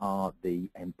what are the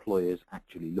employers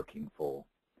actually looking for.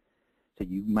 So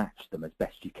you match them as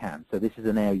best you can. So this is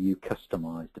an area you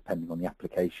customize depending on the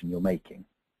application you're making.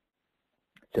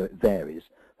 So it varies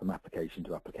from application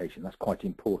to application. That's quite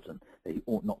important. They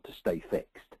ought not to stay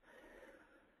fixed.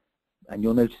 And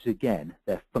you'll notice again,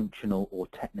 they're functional or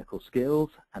technical skills,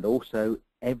 and also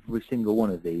every single one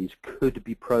of these could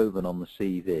be proven on the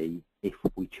CV if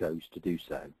we chose to do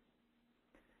so.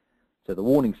 So the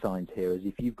warning signs here is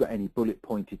if you've got any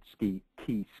bullet-pointed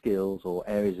key skills or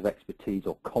areas of expertise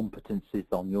or competencies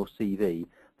on your CV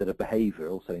that are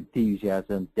behavioural, so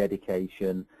enthusiasm,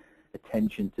 dedication,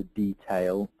 attention to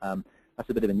detail, that's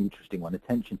a bit of an interesting one.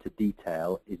 Attention to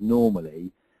detail is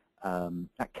normally,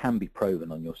 that can be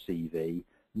proven on your CV,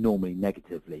 normally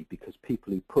negatively, because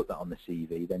people who put that on the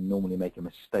CV then normally make a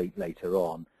mistake later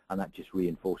on, and that just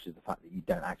reinforces the fact that you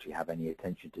don't actually have any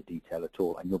attention to detail at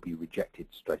all, and you'll be rejected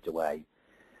straight away.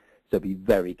 So be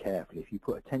very careful. If you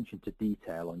put attention to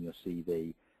detail on your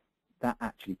CV, that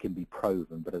actually can be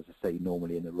proven, but as I say,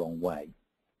 normally in the wrong way.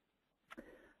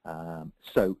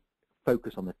 So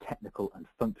focus on the technical and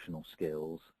functional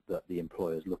skills that the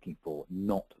employer is looking for,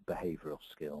 not behavioural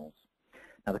skills.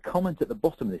 Now the comment at the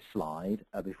bottom of this slide,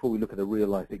 before we look at a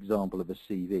real-life example of a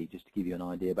CV, just to give you an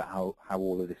idea about how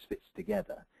all of this fits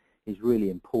together, is really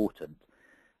important.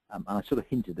 And I sort of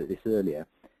hinted at this earlier.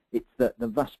 It's that the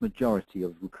vast majority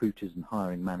of recruiters and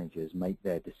hiring managers make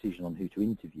their decision on who to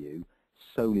interview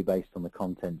solely based on the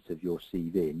contents of your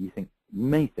CV. And you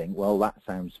may think, well, that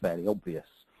sounds fairly obvious.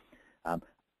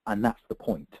 And that's the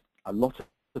point. A lot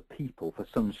of people, for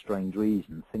some strange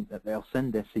reason, think that they'll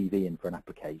send their CV in for an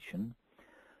application,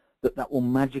 that will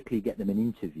magically get them an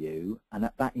interview, and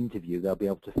at that interview they'll be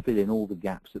able to fill in all the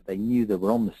gaps that they knew that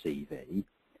were on the CV,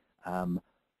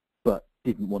 but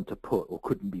didn't want to put, or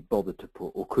couldn't be bothered to put,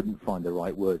 or couldn't find the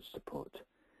right words to put.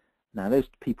 Now those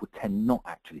people tend not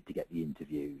actually to get the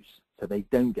interviews, so they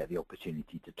don't get the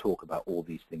opportunity to talk about all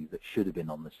these things that should have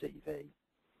been on the CV.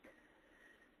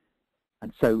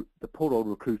 And so the poor old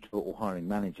recruiter or hiring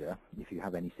manager, if you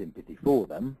have any sympathy for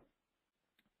them,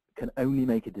 can only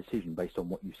make a decision based on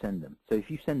what you send them. So if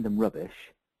you send them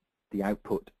rubbish, the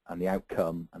output and the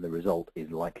outcome and the result is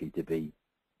likely to be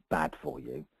bad for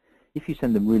you. If you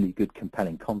send them really good,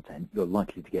 compelling content, you're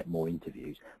likely to get more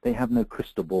interviews. They have no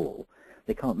crystal ball.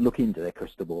 They can't look into their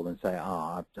crystal ball and say,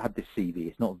 I've had this CV,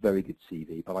 it's not a very good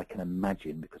CV, but I can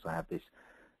imagine, because I have this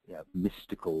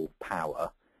mystical power,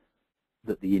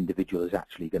 that the individual is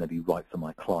actually going to be right for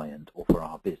my client or for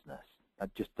our business.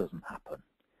 That just doesn't happen.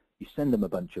 You send them a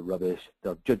bunch of rubbish,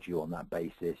 they'll judge you on that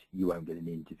basis, you won't get an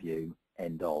interview,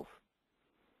 end of.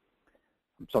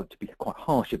 I'm sorry to be quite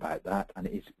harsh about that, and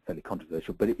it is fairly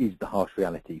controversial, but it is the harsh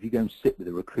reality. If you go and sit with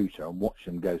a recruiter and watch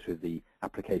them go through the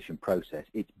application process,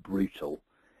 it's brutal,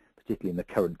 particularly in the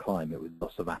current climate with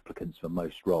lots of applicants for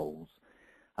most roles,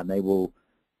 and they will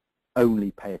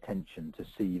only pay attention to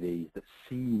CVs that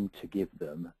seem to give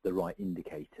them the right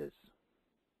indicators.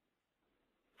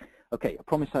 Okay, I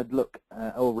promised I'd look,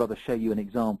 or rather show you an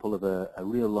example of a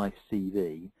real-life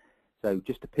CV. So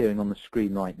just appearing on the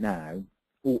screen right now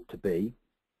ought to be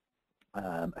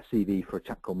a CV for a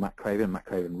chap called Matt Craven. Matt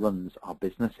Craven runs our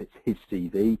business. It's his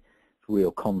CV. It's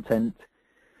real content.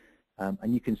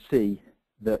 And you can see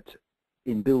that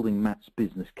in building Matt's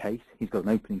business case, he's got an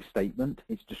opening statement.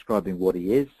 It's describing what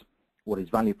he is, what his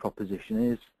value proposition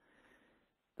is,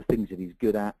 the things that he's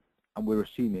good at, and we're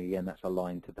assuming, again, that's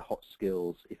aligned to the hot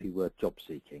skills if he were job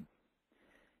seeking.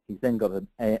 He's then got an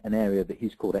area that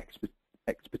he's called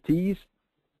expertise,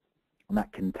 and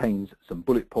that contains some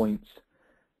bullet points.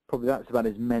 Probably that's about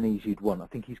as many as you'd want. I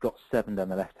think he's got 7 down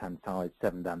the left-hand side,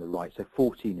 7 down the right, so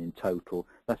 14 in total.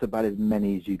 That's about as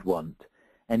many as you'd want.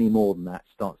 Any more than that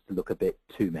starts to look a bit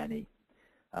too many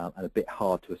and a bit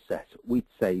hard to assess. We'd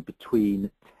say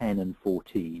between 10 and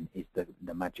 14 is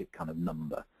the magic kind of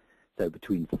number. So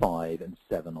between 5 and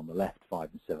 7 on the left, 5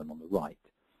 and 7 on the right.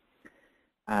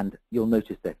 And you'll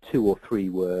notice they're 2 or 3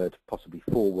 word, possibly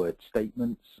 4 word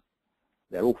statements.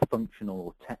 They're all functional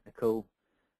or technical.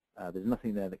 There's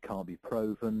nothing there that can't be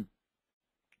proven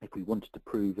if we wanted to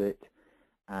prove it,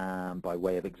 by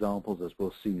way of examples, as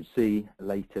we'll soon see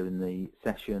later in the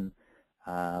session.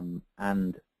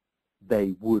 And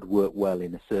they would work well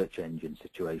in a search engine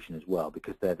situation as well,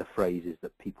 because they're the phrases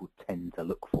that people tend to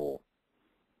look for.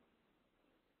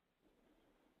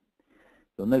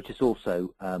 You'll notice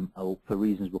also, for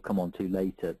reasons we'll come on to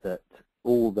later, that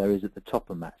all there is at the top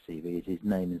of Matt's CV is his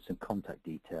name and some contact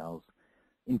details.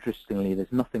 Interestingly,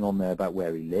 there's nothing on there about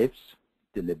where he lives,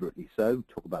 deliberately so.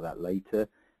 Talk about that later.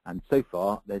 And so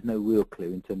far, there's no real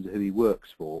clue in terms of who he works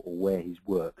for or where he's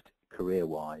worked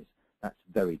career-wise. That's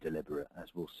very deliberate, as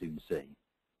we'll soon see.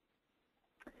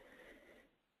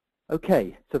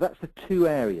 Okay, so that's the 2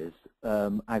 areas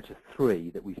out of 3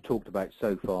 that we've talked about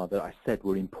so far that I said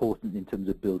were important in terms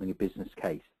of building a business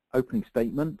case. Opening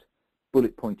statement,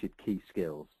 bullet-pointed key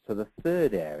skills. So the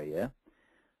 3rd area,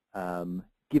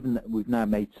 given that we've now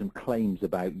made some claims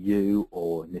about you,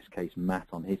 or in this case Matt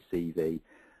on his CV,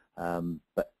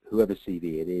 but whoever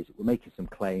CV it is, we're making some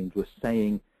claims. We're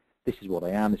saying, this is what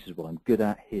I am, this is what I'm good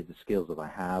at, here's the skills that I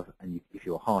have, and if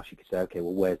you're harsh, you could say, okay,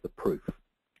 well, where's the proof?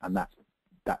 And that's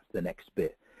the next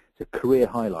bit. So career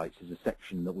highlights is a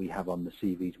section that we have on the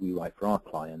CVs we write for our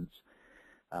clients,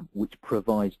 which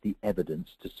provides the evidence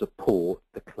to support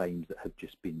the claims that have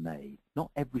just been made.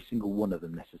 Not every single one of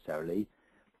them necessarily,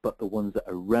 but the ones that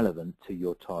are relevant to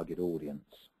your target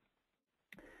audience.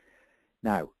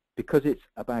 Now, because it's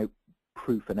about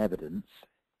proof and evidence,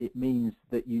 it means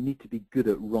that you need to be good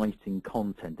at writing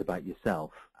content about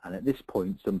yourself. And at this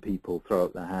point, some people throw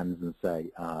up their hands and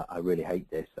say, I really hate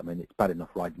this. I mean, it's bad enough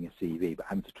writing a CV, but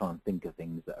having to try and think of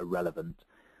things that are relevant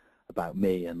about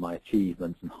me and my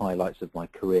achievements and highlights of my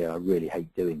career, I really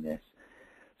hate doing this.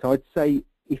 So I'd say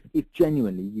if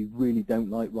genuinely you really don't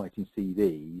like writing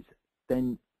CVs,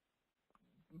 then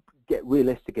get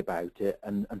realistic about it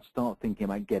and start thinking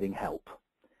about getting help.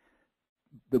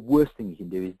 The worst thing you can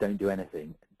do is don't do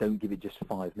anything. Don't give it just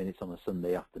 5 minutes on a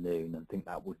Sunday afternoon and think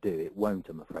that will do. It won't,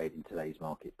 I'm afraid, in today's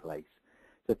marketplace.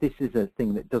 So if this is a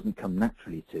thing that doesn't come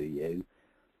naturally to you,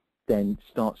 then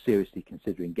start seriously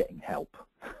considering getting help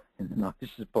in the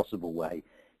nicest possible way.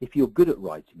 If you're good at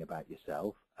writing about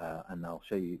yourself, and I'll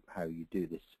show you how you do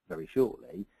this very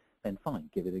shortly, then fine,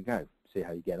 give it a go, see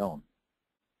how you get on.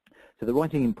 So the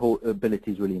writing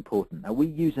ability is really important. Now we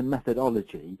use a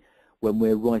methodology when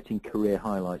we're writing career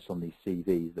highlights on these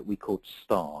CVs that we call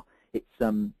STAR. It's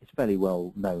a fairly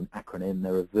well-known acronym.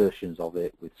 There are versions of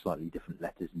it with slightly different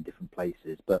letters in different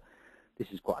places, but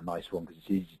this is quite a nice one because it's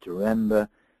easy to remember.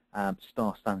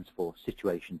 STAR stands for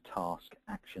Situation, Task,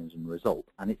 Actions and Result,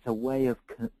 and it's a way of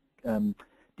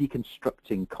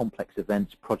deconstructing complex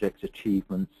events, projects,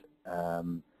 achievements,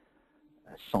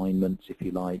 assignments, if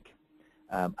you like,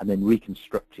 and then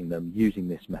reconstructing them using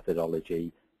this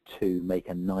methodology to make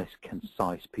a nice,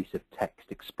 concise piece of text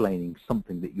explaining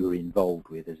something that you're involved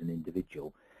with as an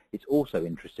individual. It's also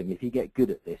interesting, if you get good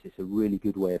at this, it's a really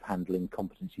good way of handling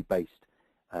competency-based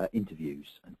interviews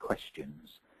and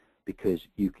questions, because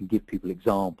you can give people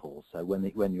examples. So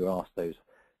when you're asked those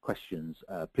questions,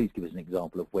 please give us an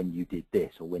example of when you did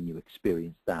this, or when you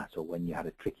experienced that, or when you had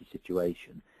a tricky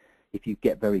situation. If you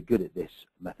get very good at this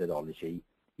methodology,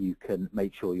 you can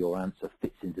make sure your answer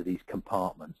fits into these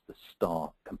compartments, the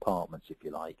STAR compartments, if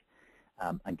you like,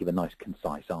 and give a nice,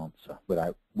 concise answer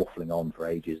without waffling on for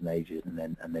ages and ages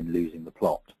and then losing the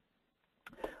plot.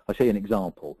 I'll show you an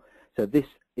example. So this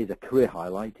is a career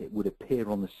highlight. It would appear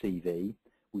on the CV.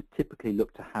 We typically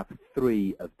look to have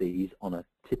 3 of these on a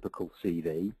typical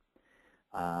CV,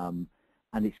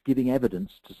 and it's giving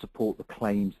evidence to support the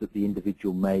claims that the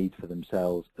individual made for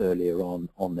themselves earlier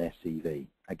on their CV.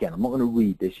 Again, I'm not going to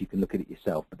read this, you can look at it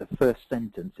yourself, but the first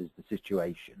sentence is the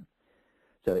situation.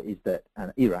 So it is that,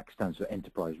 and ERAC stands for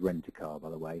Enterprise Rent-A-Car, by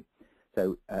the way.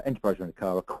 So Enterprise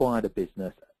Rent-A-Car acquired a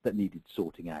business that needed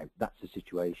sorting out. That's the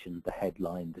situation, the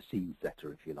headline, the scene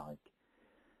setter, if you like.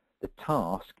 The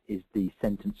task is the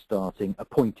sentence starting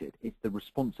appointed. It's the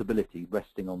responsibility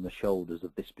resting on the shoulders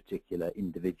of this particular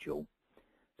individual.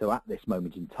 So at this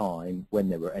moment in time, when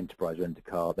they were Enterprise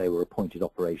Rent-A-Car, they were appointed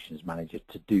operations manager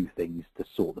to do things to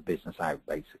sort the business out,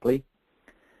 basically.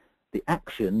 The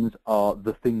actions are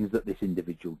the things that this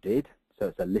individual did, so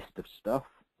it's a list of stuff.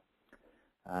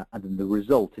 And then the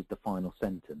result is the final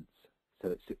sentence. So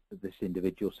it's, this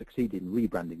individual succeeded in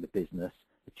rebranding the business,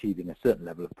 achieving a certain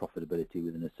level of profitability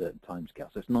within a certain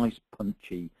timescale. So it's nice,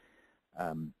 punchy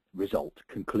result,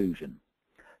 conclusion.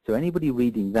 So anybody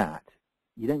reading that,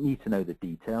 you don't need to know the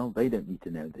detail, they don't need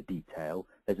to know the detail.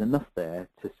 There's enough there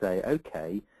to say,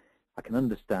 okay, I can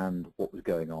understand what was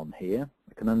going on here,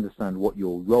 I can understand what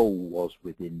your role was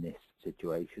within this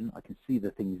situation, I can see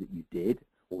the things that you did,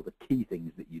 or the key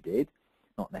things that you did,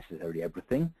 not necessarily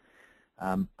everything,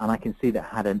 and I can see that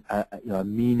had a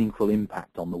meaningful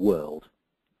impact on the world,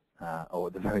 or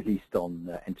at the very least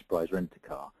on Enterprise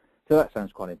Rent-A-Car. So that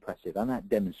sounds quite impressive, and that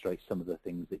demonstrates some of the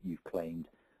things that you've claimed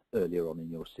earlier on in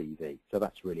your CV. So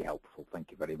that's really helpful.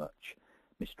 Thank you very much,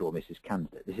 Mr. or Mrs.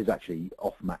 Candidate. This is actually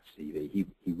off Matt's CV.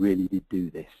 He really did do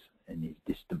this in his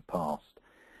distant past.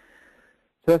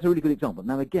 So that's a really good example.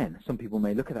 Now again, some people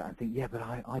may look at that and think, yeah, but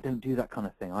I don't do that kind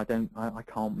of thing. I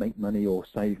can't make money or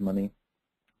save money.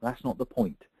 That's not the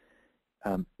point.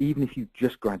 Even if you've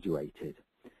just graduated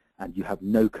and you have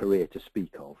no career to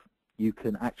speak of, you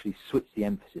can actually switch the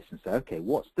emphasis and say, okay,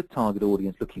 what's the target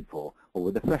audience looking for? Or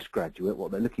with a fresh graduate, what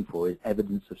they're looking for is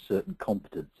evidence of certain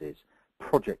competencies.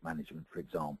 Project management, for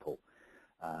example.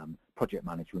 Project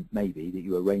management may be that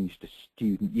you arranged a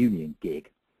student union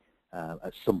gig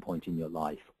at some point in your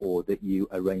life, or that you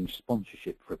arrange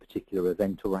sponsorship for a particular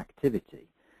event or activity,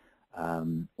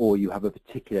 or you have a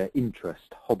particular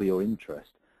interest, hobby or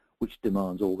interest, which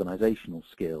demands organizational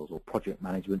skills or project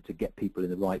management to get people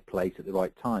in the right place at the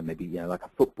right time, maybe like a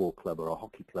football club or a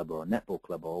hockey club or a netball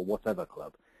club or whatever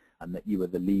club, and that you are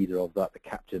the leader of that, the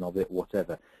captain of it,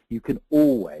 whatever. You can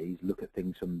always look at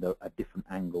things from a different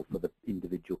angle for the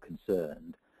individual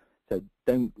concerned. So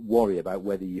don't worry about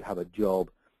whether you have a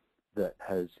job that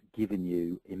has given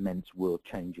you immense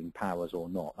world-changing powers or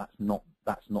not.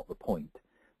 That's not the point.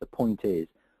 The point is,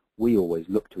 we always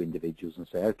look to individuals and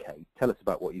say, okay, tell us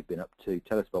about what you've been up to,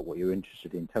 tell us about what you're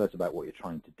interested in, tell us about what you're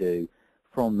trying to do.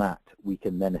 From that, we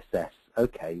can then assess,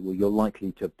 okay, well, you're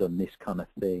likely to have done this kind of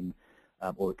thing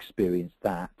or experienced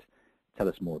that. Tell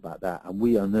us more about that. And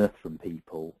we unearth from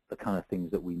people the kind of things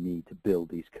that we need to build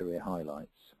these career highlights.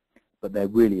 But they're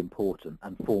really important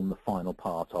and form the final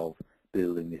part of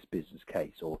building this business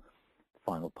case, or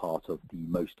final part of the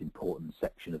most important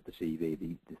section of the CV,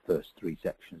 the first 3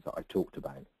 sections that I talked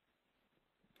about.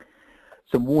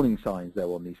 Some warning signs,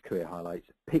 though, on these career highlights.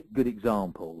 Pick good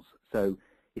examples. So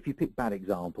if you pick bad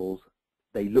examples,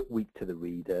 they look weak to the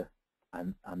reader,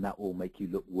 and that will make you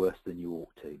look worse than you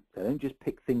ought to. So don't just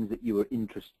pick things that you were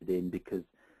interested in because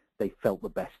they felt the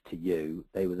best to you.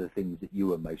 They were the things that you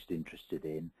were most interested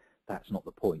in. That's not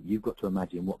the point. You've got to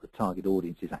imagine what the target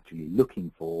audience is actually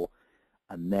looking for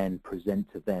and then present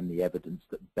to them the evidence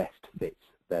that best fits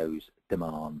those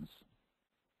demands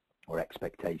or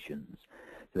expectations.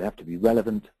 So they have to be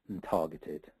relevant and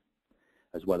targeted,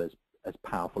 as well as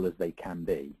powerful as they can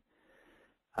be.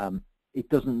 It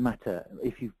doesn't matter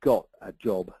if you've got a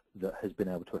job that has been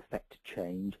able to affect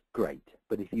change, great.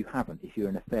 But if you haven't, if you're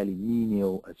in a fairly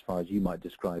menial, as far as you might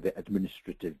describe it,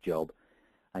 administrative job,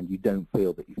 and you don't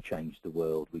feel that you've changed the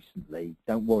world recently,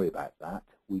 don't worry about that.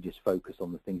 We just focus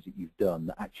on the things that you've done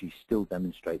that actually still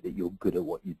demonstrate that you're good at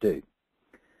what you do.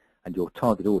 And your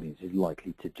target audience is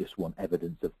likely to just want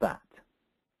evidence of that.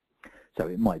 So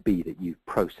it might be that you've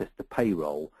processed the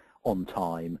payroll on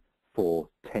time for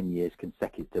 10 years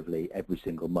consecutively every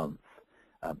single month.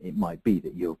 It might be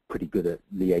that you're pretty good at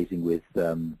liaising with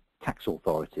tax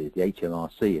authorities, the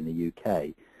HMRC in the UK.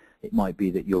 It might be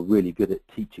that you're really good at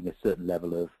teaching a certain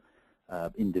level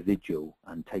of individual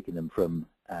and taking them from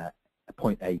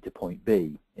point A to point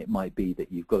B. It might be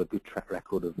that you've got a good track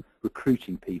record of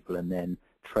recruiting people and then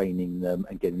training them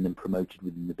and getting them promoted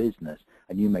within the business.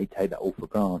 And you may take that all for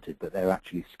granted, but they're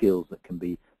actually skills that can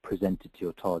be presented to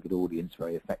your target audience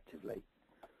very effectively.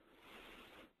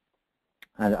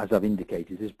 And as I've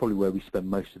indicated, this is probably where we spend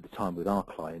most of the time with our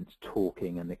clients,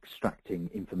 talking and extracting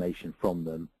information from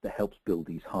them that helps build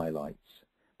these highlights,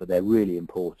 but they're really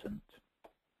important.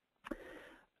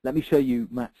 Let me show you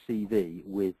Matt's CV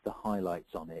with the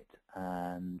highlights on it,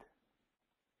 and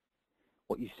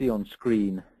what you see on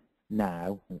screen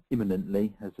now,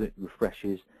 imminently, as it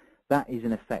refreshes, that is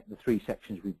in effect the 3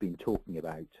 sections we've been talking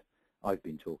about, I've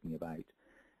been talking about,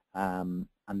 and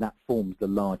that forms the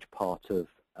large part of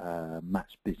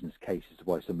Matt's business case as to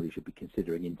why somebody should be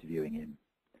considering interviewing him.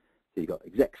 So you've got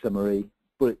exec summary,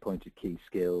 bullet pointed key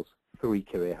skills, 3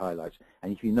 career highlights,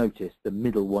 and if you notice, the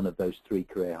middle one of those 3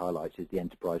 career highlights is the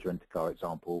enterprise rent-a-car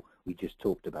example we just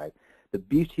talked about. The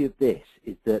beauty of this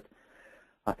is that,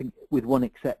 I think with one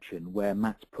exception, where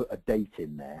Matt's put a date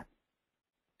in there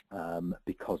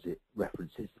because it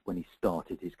references when he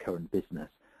started his current business,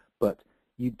 but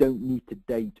you don't need to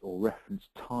date or reference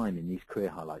time in these career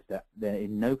highlights. They're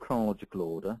in no chronological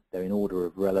order. They're in order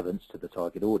of relevance to the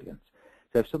target audience.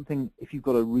 So if you've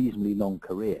got a reasonably long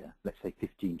career, let's say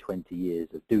 15, 20 years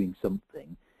of doing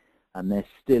something, and there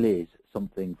still is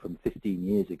something from 15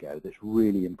 years ago that's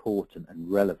really important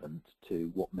and relevant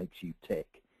to what makes you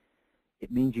tick,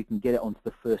 it means you can get it onto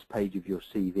the first page of your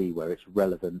CV where it's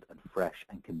relevant and fresh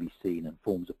and can be seen and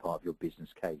forms a part of your business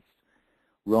case,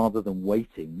 rather than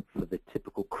waiting for the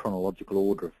typical chronological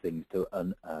order of things to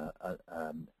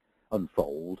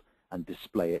unfold and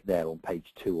display it there on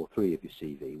page 2 or 3 of your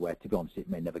CV, where, to be honest, it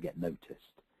may never get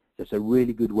noticed. So it's a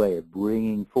really good way of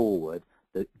bringing forward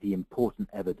the important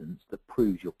evidence that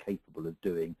proves you're capable of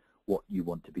doing what you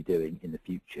want to be doing in the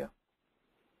future.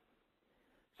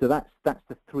 So that's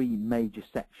the 3 major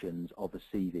sections of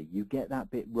a CV. You get that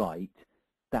bit right,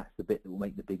 that's the bit that will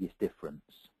make the biggest difference.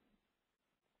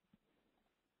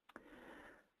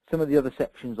 Some of the other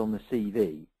sections on the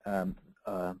CV,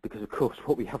 because of course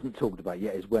what we haven't talked about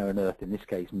yet is where on earth, in this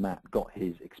case, Matt got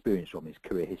his experience from, his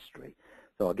career history.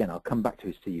 So again, I'll come back to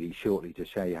his CV shortly to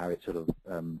show you how it sort of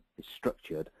is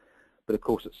structured. But of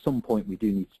course, at some point we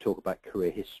do need to talk about career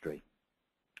history,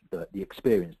 the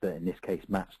experience that in this case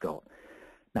Matt's got.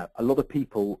 Now, a lot of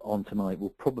people on tonight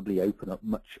will probably open up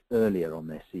much earlier on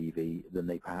their CV than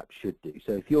they perhaps should do.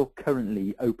 So if you're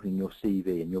currently opening your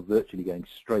CV and you're virtually going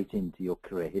straight into your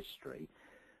career history,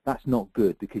 that's not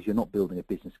good, because you're not building a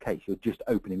business case. You're just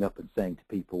opening up and saying to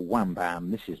people, wham, bam,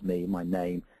 this is me, my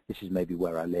name, this is maybe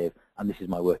where I live, and this is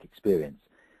my work experience.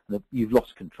 And you've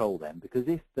lost control then, because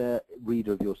if the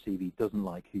reader of your CV doesn't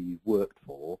like who you've worked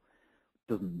for,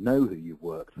 doesn't know who you've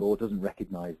worked for, doesn't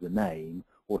recognize the name,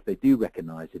 or if they do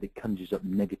recognize it, it conjures up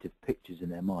negative pictures in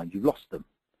their mind. You've lost them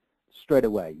straight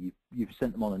away. You've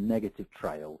sent them on a negative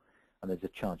trail, and there's a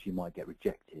chance you might get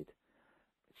rejected,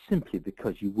 simply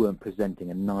because you weren't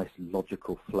presenting a nice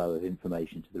logical flow of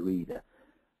information to the reader.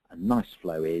 A nice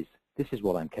flow is, this is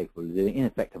what I'm capable of doing. In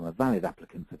effect, I'm a valid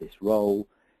applicant for this role.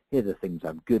 Here are the things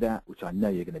I'm good at, which I know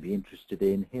you're going to be interested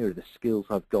in. Here are the skills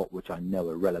I've got, which I know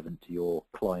are relevant to your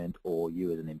client or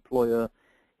you as an employer.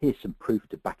 Here's some proof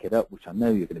to back it up, which I know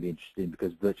you're going to be interested in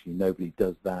because virtually nobody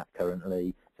does that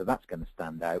currently, so that's going to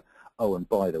stand out. Oh, and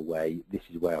by the way, this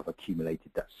is where I've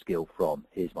accumulated that skill from.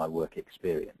 Here's my work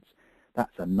experience.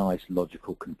 That's a nice,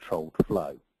 logical, controlled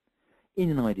flow.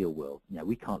 In an ideal world,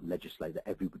 we can't legislate that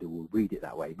everybody will read it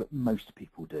that way, but most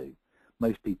people do.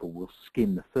 Most people will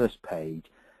skim the first page,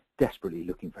 desperately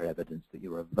looking for evidence that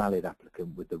you're a valid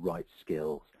applicant with the right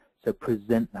skills. So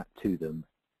present that to them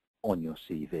on your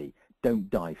CV.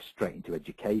 Don't dive straight into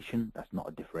education. That's not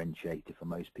a differentiator for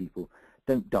most people.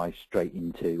 Don't dive straight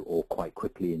into or quite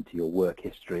quickly into your work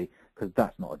history, because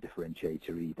that's not a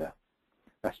differentiator either.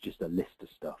 That's just a list of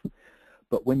stuff.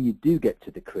 But when you do get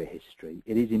to the career history,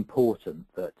 it is important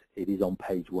that it is on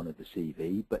page 1 of the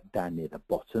CV, but down near the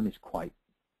bottom is quite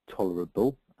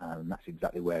tolerable, and that's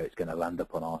exactly where it's going to land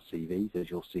up on our CVs, as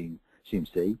you'll soon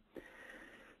see.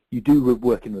 You do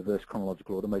work in reverse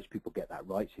chronological order. Most people get that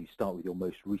right, so you start with your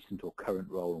most recent or current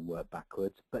role and work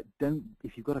backwards. But don't,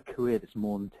 if you've got a career that's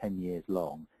more than 10 years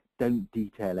long, don't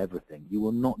detail everything. You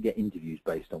will not get interviews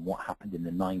based on what happened in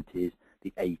the 90s,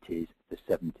 the 80s, the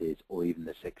 70s, or even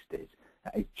the 60s.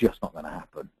 It's just not going to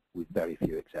happen, with very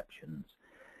few exceptions.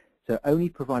 So only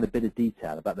provide a bit of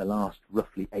detail about the last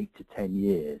roughly 8 to 10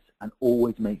 years, and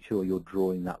always make sure you're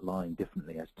drawing that line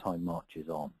differently as time marches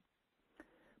on.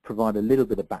 Provide a little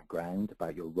bit of background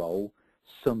about your role,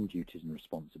 some duties and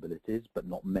responsibilities, but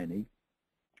not many.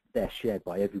 They're shared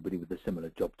by everybody with a similar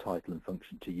job title and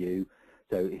function to you.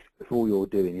 So if all you're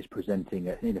doing is presenting,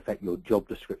 in effect, your job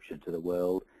description to the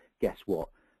world, guess what?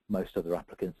 Most other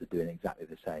applicants are doing exactly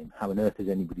the same. How on earth is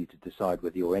anybody to decide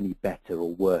whether you're any better or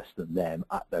worse than them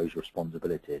at those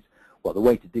responsibilities? Well, the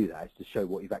way to do that is to show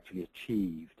what you've actually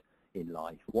achieved in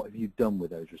life. What have you done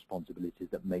with those responsibilities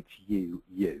that makes you,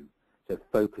 you? So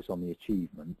focus on the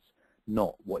achievements,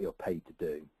 not what you're paid to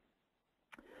do.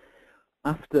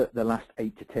 After the last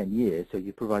 8 to 10 years, so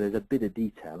you provided a bit of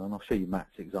detail, and I'll show you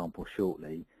Matt's example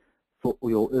shortly, for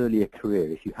your earlier career,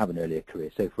 if you have an earlier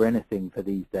career. So for anything for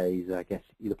these days, I guess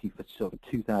you're looking for sort of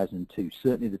 2002,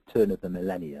 certainly the turn of the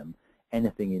millennium,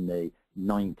 anything in the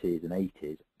 90s and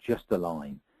 80s, just a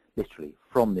line, literally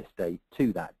from this date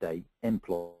to that date,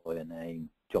 employer name,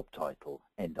 job title,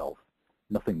 end of,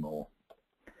 nothing more.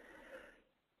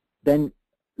 Then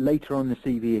later on the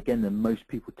CV, again, than most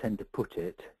people tend to put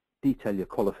it, detail your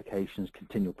qualifications,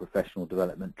 continual professional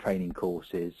development, training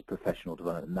courses, professional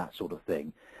development, that sort of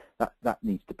thing. That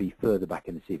needs to be further back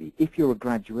in the CV. If you're a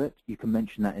graduate, you can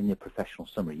mention that in your professional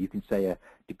summary. You can say a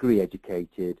degree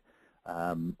educated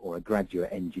or a graduate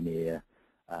engineer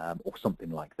or something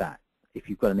like that. If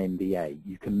you've got an MBA,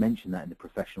 you can mention that in the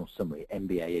professional summary,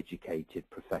 MBA educated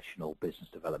professional business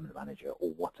development manager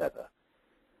or whatever.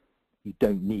 You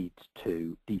don't need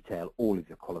to detail all of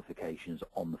your qualifications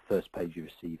on the first page of your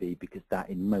CV, because that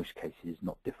in most cases is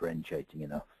not differentiating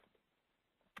enough.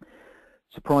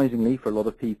 Surprisingly, for a lot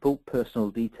of people, personal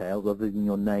details other than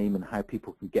your name and how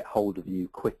people can get hold of you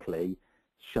quickly,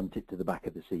 shunt it to the back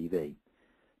of the CV.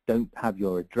 Don't have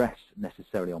your address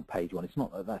necessarily on page 1. It's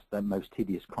not that that's the most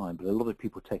hideous crime, but a lot of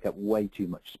people take up way too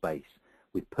much space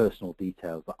with personal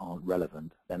details that aren't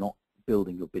relevant. They're not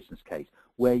building your business case.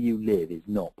 Where you live is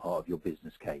not part of your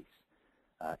business case,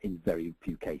 in very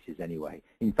few cases anyway.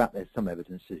 In fact, there's some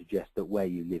evidence to suggest that where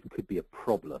you live could be a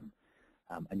problem,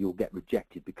 and you'll get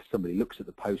rejected because somebody looks at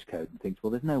the postcode and thinks,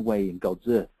 well, there's no way in God's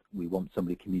earth we want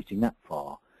somebody commuting that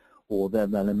far, or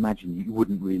they'll imagine you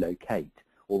wouldn't relocate,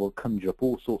 or they'll conjure up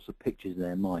all sorts of pictures in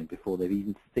their mind before they've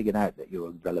even figured out that you're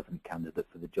a relevant candidate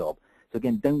for the job. So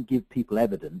again, don't give people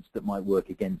evidence that might work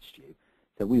against you.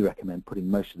 So we recommend putting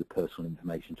most of the personal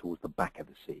information towards the back of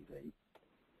the CV.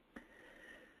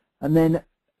 And then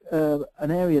an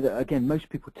area that, again, most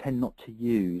people tend not to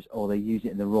use, or they use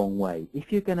it in the wrong way.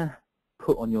 If you're going to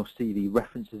put on your CV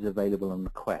references available on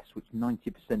request, which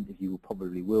 90% of you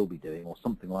probably will be doing, or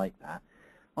something like that,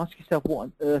 ask yourself, what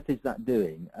on earth is that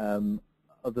doing,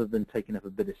 other than taking up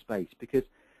a bit of space? Because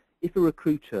if a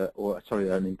recruiter, or sorry,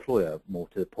 an employer, more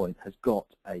to the point, has got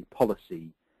a policy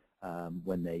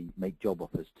when they make job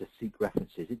offers to seek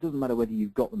references, it doesn't matter whether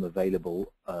you've got them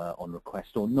available on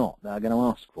request or not. They're going to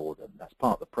ask for them. That's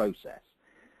part of the process.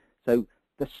 So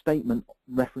the statement,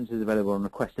 references available on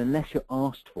request, unless you're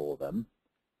asked for them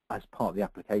as part of the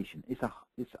application, it's a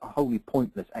wholly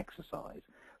pointless exercise.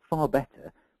 Far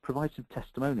better, provide some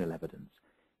testimonial evidence.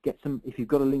 Get some, if you've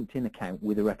got a LinkedIn account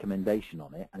with a recommendation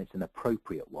on it, and it's an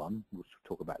appropriate one, which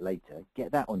we'll talk about later,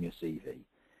 get that on your CV.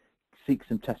 Seek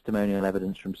some testimonial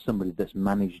evidence from somebody that's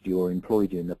managed you or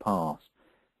employed you in the past.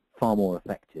 Far more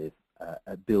effective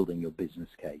at building your business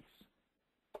case.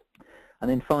 And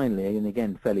then finally, and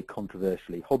again fairly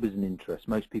controversially, hobbies and interests.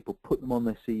 Most people put them on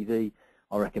their CV.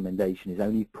 our recommendation is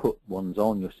only put ones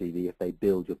on your CV if they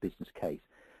build your business case.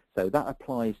 So that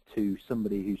applies to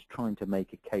somebody who's trying to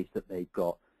make a case that they've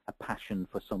got a passion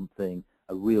for something,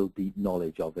 a real deep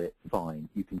knowledge of it. Fine,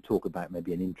 you can talk about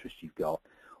maybe an interest you've got.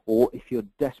 Or if you're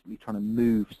desperately trying to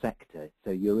move sector,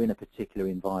 so you're in a particular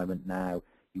environment now,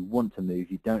 you want to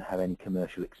move, you don't have any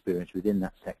commercial experience within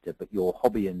that sector, but your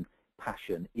hobby and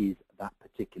passion is that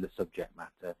particular subject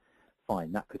matter,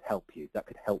 fine, that could help you. That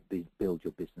could help build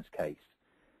your business case.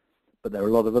 But there are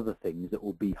a lot of other things that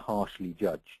will be harshly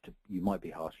judged. You might be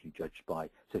harshly judged by,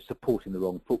 so supporting the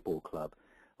wrong football club,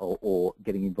 or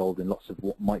getting involved in lots of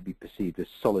what might be perceived as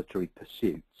solitary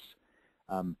pursuits.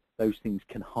 Those things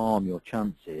can harm your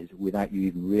chances without you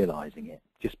even realizing it,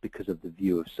 just because of the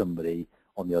view of somebody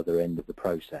on the other end of the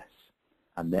process.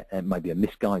 And it might be a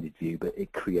misguided view, but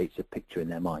it creates a picture in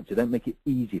their mind. So don't make it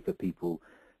easy for people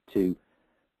to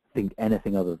think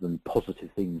anything other than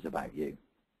positive things about you.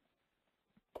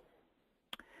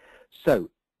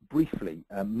 So, briefly,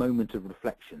 a moment of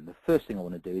reflection. The first thing I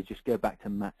want to do is just go back to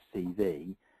Matt's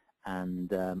CV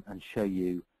and show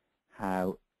you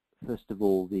how, first of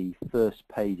all, the first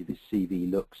page of his CV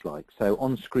looks like. So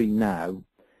on screen now,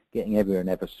 getting ever and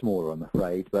ever smaller, I'm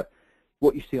afraid, but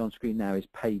what you see on screen now is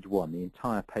page 1, the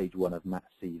entire page 1 of Matt's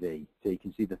CV. So you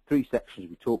can see the 3 sections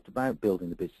we talked about, building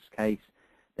the business case,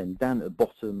 then down at the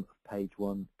bottom of page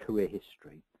 1, career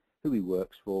history, who he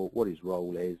works for, what his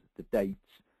role is, the dates,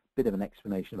 bit of an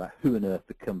explanation about who on earth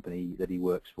the company that he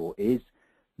works for is.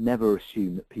 Never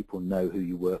assume that people know who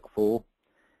you work for.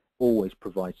 Always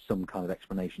provide some kind of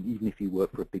explanation, even if you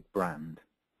work for a big brand,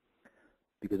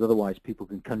 because otherwise people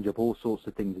can conjure up all sorts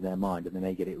of things in their mind and they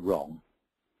may get it wrong,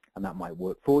 and that might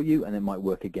work for you and it might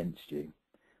work against you.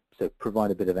 So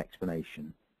provide a bit of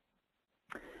explanation.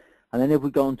 And then if we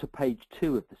go on to page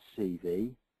 2 of the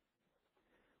CV,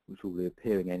 which will be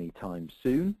appearing anytime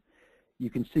soon, you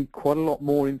can see quite a lot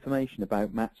more information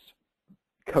about Matt's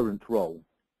current role.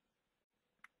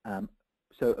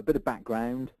 So a bit of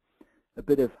background, a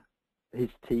bit of his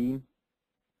team,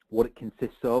 what it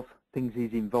consists of, things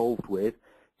he's involved with.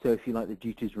 So if you like, the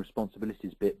duties and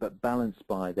responsibilities bit, but balanced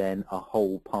by then a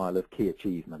whole pile of key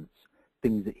achievements,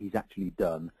 things that he's actually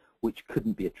done, which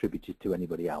couldn't be attributed to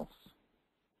anybody else.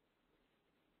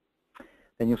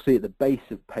 Then you'll see at the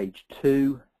base of page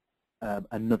 2,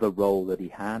 another role that he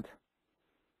had,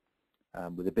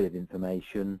 with a bit of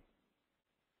information.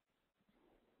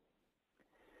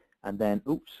 And then,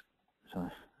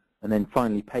 and then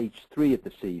finally page 3 of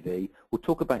the CV. We'll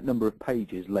talk about number of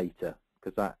pages later,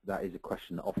 because that is a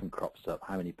question that often crops up.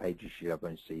 How many pages should you have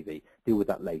on a CV? Deal with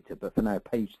that later. But for now,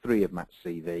 page 3 of Matt's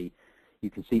CV,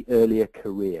 you can see earlier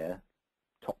career,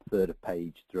 top third of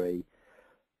page 3,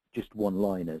 just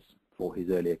one-liners for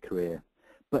his earlier career.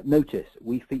 But notice,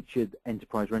 we featured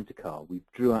Enterprise Rent-A-Car. We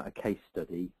drew out a case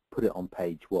study, put it on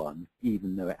page 1,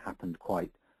 even though it happened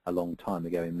quite a long time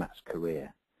ago in Matt's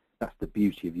career. That's the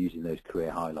beauty of using those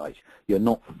career highlights. You're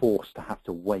not forced to have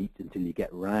to wait until you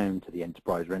get round to the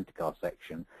Enterprise Rent-A-Car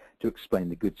section to explain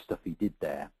the good stuff he did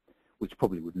there, which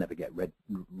probably would never get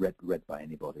read by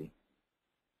anybody.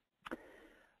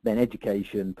 Then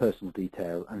education, personal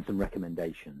detail, and some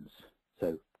recommendations.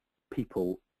 So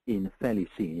people in fairly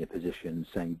senior positions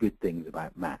saying good things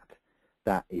about Matt.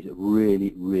 That is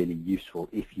really, really useful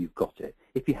if you've got it.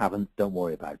 If you haven't, don't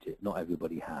worry about it. Not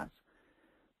everybody has.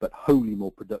 But wholly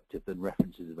more productive than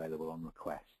references available on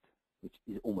request, which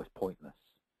is almost pointless.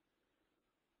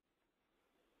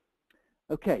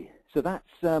 Okay, so that's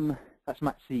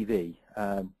Matt's CV.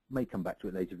 May come back to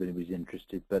it later if anybody's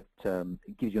interested, but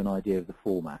it gives you an idea of the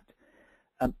format.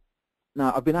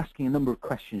 Now, I've been asking a number of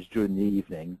questions during the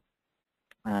evening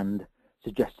and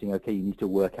suggesting, okay, you need to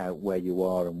work out where you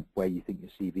are and where you think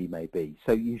your CV may be.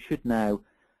 So you should now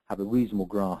have a reasonable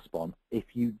grasp on, if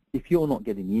you're not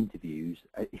getting the interviews,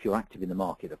 if you're active in the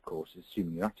market, of course,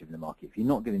 assuming you're active in the market, if you're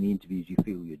not getting the interviews you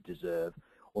feel you deserve,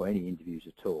 or any interviews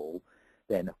at all,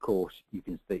 then of course you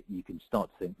can start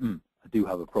to think, I do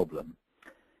have a problem.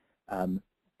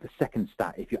 The second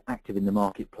stat, if you're active in the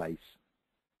marketplace,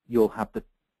 you'll have the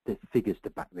figures to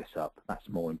back this up. That's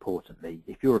more importantly.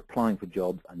 If you're applying for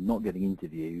jobs and not getting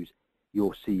interviews,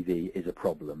 your CV is a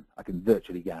problem. I can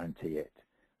virtually guarantee it.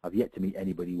 I've yet to meet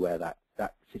anybody where that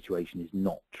situation is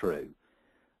not true.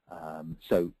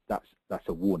 So that's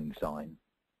a warning sign.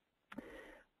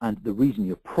 And the reason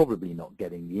you're probably not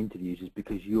getting the interviews is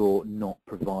because you're not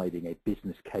providing a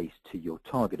business case to your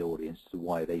target audience as to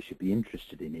why they should be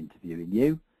interested in interviewing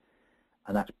you.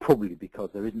 And that's probably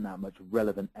because there isn't that much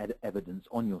relevant evidence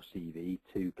on your CV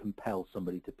to compel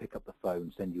somebody to pick up the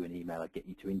phone, send you an email, or get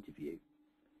you to interview.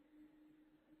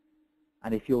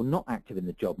 And if you're not active in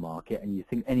the job market and you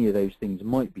think any of those things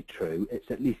might be true, it's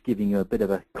at least giving you a bit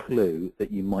of a clue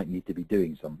that you might need to be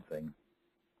doing something.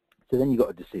 So then you've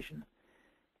got a decision.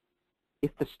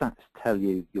 If the stats tell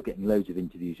you you're getting loads of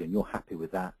interviews and you're happy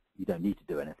with that, you don't need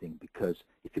to do anything, because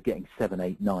if you're getting 7,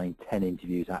 8, 9, 10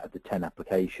 interviews out of the 10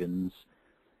 applications,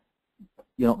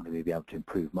 you're not going to be able to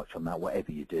improve much on that,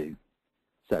 whatever you do.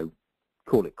 So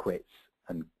call it quits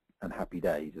and happy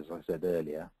days, as I said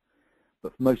earlier.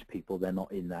 But for most people, they're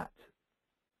not in that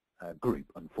group,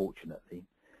 unfortunately.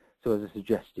 So as I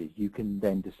suggested, you can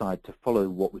then decide to follow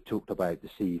what we talked about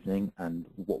this evening and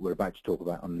what we're about to talk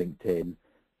about on LinkedIn,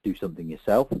 do something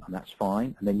yourself, and that's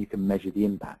fine, and then you can measure the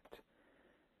impact.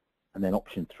 And then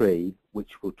option 3,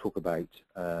 which we'll talk about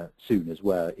soon as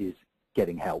well, is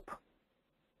getting help.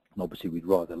 And obviously we'd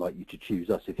rather like you to choose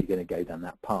us if you're going to go down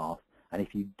that path. And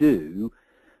if you do,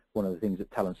 one of the things that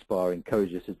TalentSpa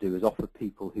encourages us to do is offer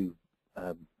people who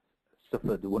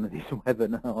suffered one of these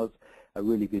webinars a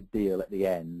really good deal at the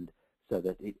end, so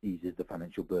that it eases the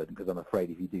financial burden, because I'm afraid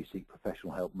if you do seek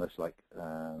professional help, most like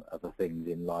other things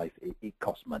in life, it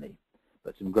costs money.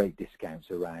 But some great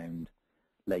discounts around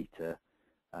later,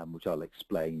 which I'll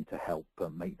explain to help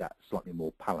make that slightly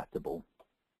more palatable.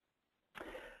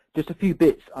 Just a few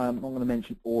bits. I'm not going to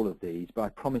mention all of these, but I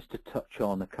promised to touch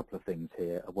on a couple of things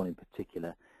here, one in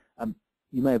particular.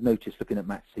 You may have noticed, looking at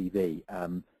Matt's CV,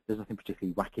 there's nothing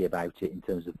particularly wacky about it in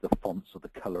terms of the fonts or the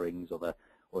colorings or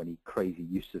any crazy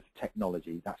use of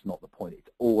technology. That's not the point. It's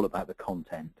all about the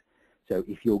content. So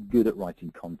if you're good at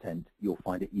writing content, you'll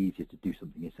find it easier to do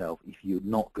something yourself. If you're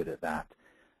not good at that,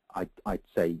 I'd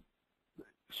say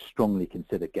strongly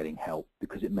consider getting help,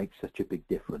 because it makes such a big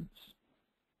difference.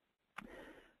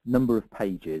 Number of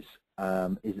pages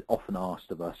is often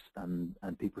asked of us, and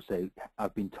people say,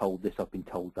 I've been told this, I've been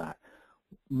told that.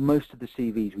 Most of the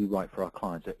CVs we write for our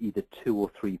clients are either 2 or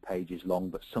 3 pages long,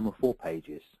 but some are 4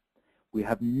 pages. We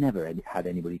have never had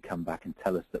anybody come back and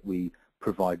tell us that we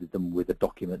provided them with a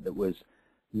document that was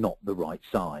not the right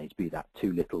size, be that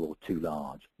too little or too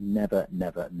large. Never,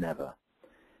 never, never.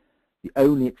 The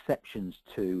only exceptions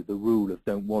to the rule of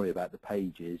don't worry about the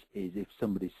pages is if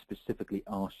somebody specifically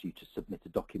asks you to submit a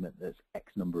document that's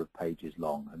X number of pages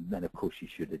long, and then of course you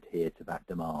should adhere to that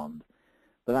demand.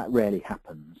 But that rarely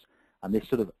happens, and this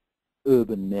sort of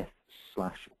urban myth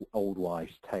 / old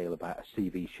wives' tale about a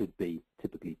CV should be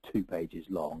typically 2 pages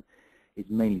long is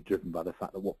mainly driven by the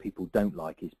fact that what people don't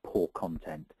like is poor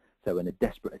content. So in a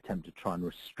desperate attempt to try and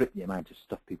restrict the amount of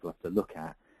stuff people have to look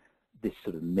at, this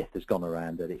sort of myth has gone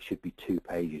around that it should be 2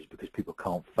 pages because people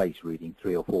can't face reading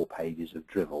 3 or 4 pages of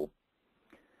drivel.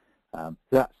 So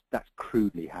that's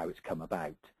crudely how it's come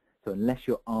about. So unless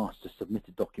you're asked to submit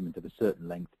a document of a certain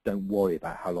length, don't worry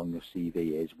about how long your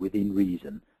CV is, within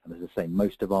reason. And as I say,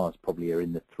 most of ours probably are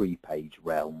in the 3-page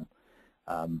realm,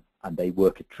 and they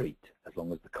work a treat as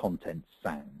long as the content's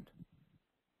sound.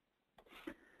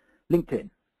 LinkedIn,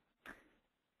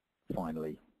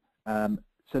 finally.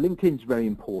 So LinkedIn's very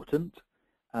important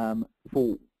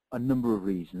for a number of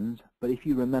reasons, but if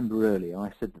you remember earlier,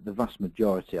 I said that the vast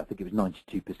majority, I think it was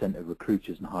 92% of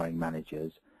recruiters and hiring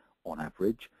managers, on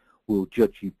average, will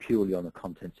judge you purely on the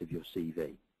contents of your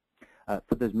CV.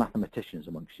 For those mathematicians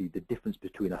amongst you, the difference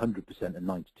between 100% and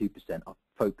 92% are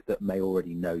folk that may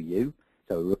already know you,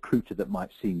 so a recruiter that might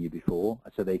have seen you before,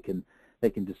 so they can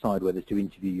decide whether to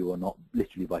interview you or not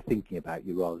literally by thinking about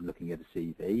you rather than looking at a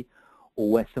CV, or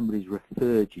where somebody's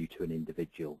referred you to an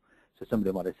individual. So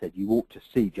somebody might have said, you ought to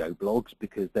see Joe Blogs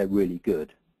because they're really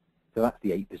good. So that's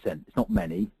the 8%. It's not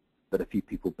many, but a few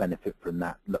people benefit from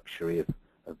that luxury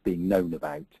of being known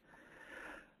about.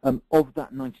 Of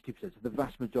that 92%, so the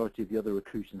vast majority of the other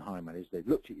recruiters and hiring managers, they've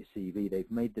looked at your CV,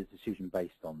 they've made the decision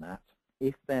based on that.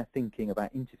 If they're thinking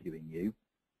about interviewing you,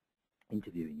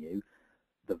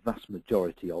 the vast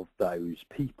majority of those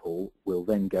people will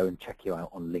then go and check you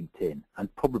out on LinkedIn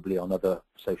and probably on other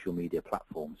social media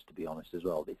platforms, to be honest, as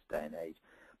well, this day and age.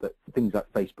 But things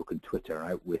like Facebook and Twitter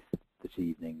are out with this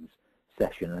evening's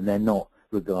session, and they're not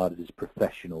regarded as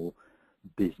professional,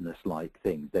 business-like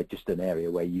things. They're just an area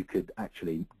where you could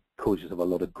actually cause yourself a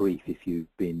lot of grief if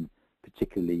you've been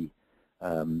particularly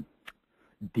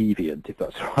deviant, if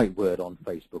that's the right word, on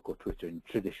Facebook or Twitter in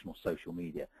traditional social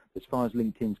media. As far as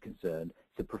LinkedIn's concerned,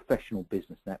 it's a professional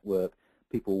business network.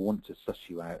 People want to suss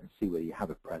you out and see whether you have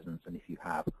a presence, and if you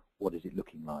have, what is it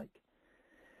looking like.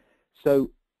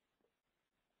 So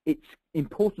it's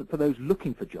important for those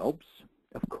looking for jobs,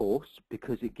 of course,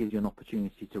 because it gives you an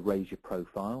opportunity to raise your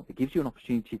profile. It gives you an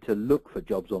opportunity to look for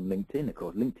jobs on LinkedIn. Of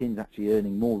course, LinkedIn's actually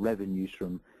earning more revenues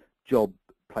from job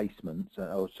placements,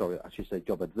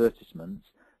 job advertisements,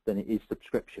 than it is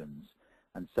subscriptions.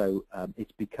 And so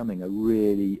it's becoming a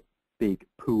really big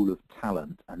pool of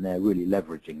talent, and they're really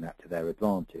leveraging that to their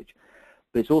advantage.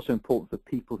 But it's also important for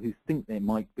people who think they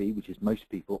might be, which is most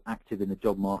people, active in the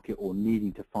job market or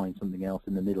needing to find something else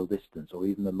in the middle distance or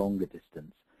even the longer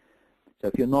distance. So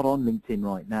if you're not on LinkedIn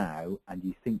right now and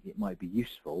you think it might be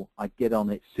useful, I'd get on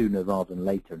it sooner rather than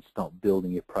later and start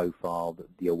building your profile,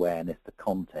 the awareness, the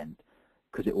content,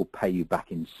 because it will pay you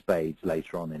back in spades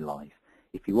later on in life.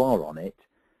 If you are on it,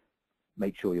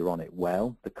 make sure you're on it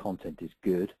well, the content is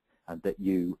good, and that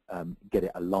you get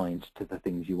it aligned to the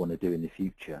things you want to do in the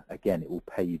future. Again, it will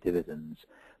pay you dividends.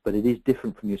 But it is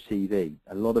different from your CV.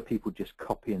 A lot of people just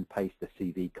copy and paste the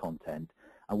CV content,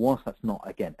 and whilst that's not,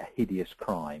 again, a hideous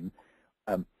crime,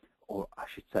 or I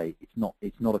should say it's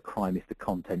not a crime if the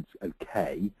content's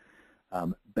okay,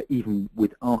 but even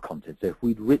with our content, so if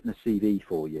we'd written a CV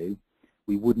for you,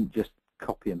 we wouldn't just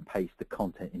copy and paste the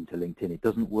content into LinkedIn. It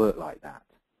doesn't work like that.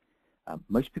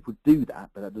 Most people do that,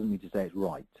 but that doesn't mean to say it's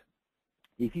right.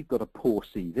 If you've got a poor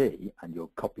CV and you're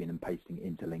copying and pasting it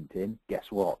into LinkedIn,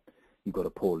 guess what? You've got a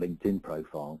poor LinkedIn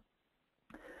profile.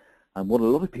 And what a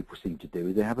lot of people seem to do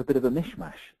is they have a bit of a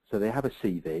mishmash. So they have a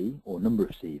CV or a number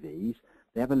of CVs,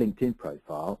 they have a LinkedIn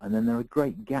profile, and then there are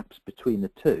great gaps between the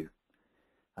two.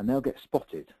 And they'll get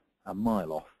spotted a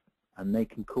mile off, and they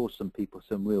can cause some people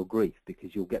some real grief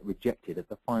because you'll get rejected at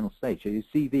the final stage. So your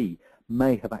CV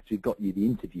may have actually got you the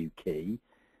interview key,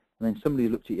 and then somebody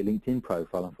looked at your LinkedIn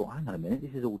profile and thought, hang on a minute,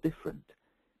 this is all different.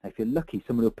 Now, if you're lucky,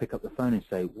 somebody will pick up the phone and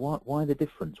say, why the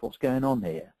difference? What's going on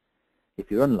here? If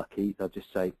you're unlucky, they'll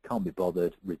just say, can't be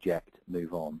bothered, reject,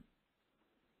 move on.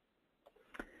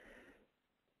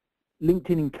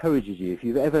 LinkedIn encourages you, if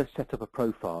you've ever set up a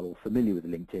profile or familiar with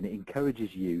LinkedIn, it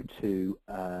encourages you to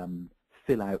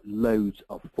fill out loads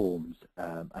of forms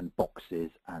and boxes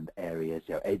and areas,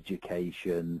 you know,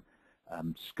 education,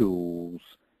 schools,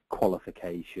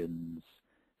 qualifications,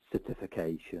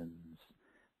 certifications,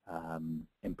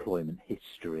 employment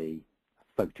history,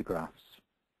 photographs,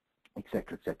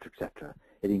 etc., etc., etc.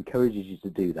 It encourages you to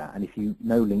do that, and if you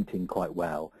know LinkedIn quite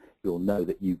well, you'll know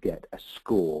that you get a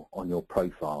score on your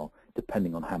profile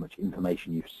depending on how much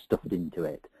information you've stuffed into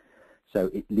it. So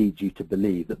it leads you to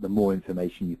believe that the more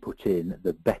information you put in,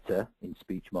 the better, in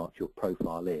speech marks, your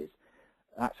profile is.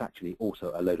 That's actually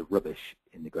also a load of rubbish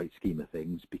in the great scheme of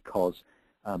things, because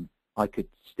I could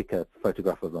stick a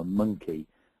photograph of a monkey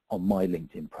on my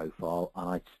LinkedIn profile and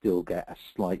I'd still get a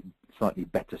slightly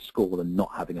better score than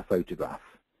not having a photograph.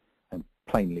 And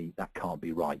plainly, that can't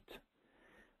be right.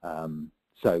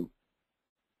 So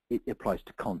it applies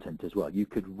to content as well. You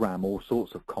could ram all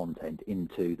sorts of content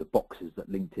into the boxes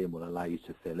that LinkedIn will allow you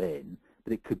to fill in,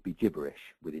 but it could be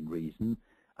gibberish within reason,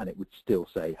 and it would still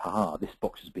say, haha, this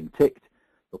box has been ticked,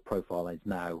 your profile is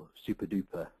now super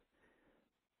duper.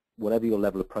 Whatever your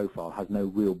level of profile has no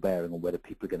real bearing on whether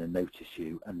people are going to notice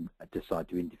you and decide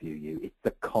to interview you. It's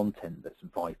the content that's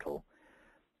vital.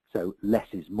 So less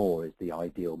is more is the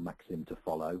ideal maxim to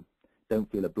follow. Don't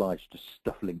feel obliged to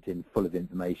stuff LinkedIn full of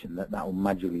information that will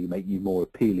magically make you more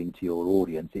appealing to your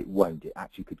audience. It won't. It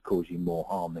actually could cause you more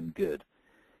harm than good.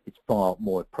 It's far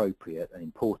more appropriate and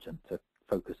important to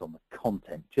focus on the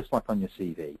content, just like on your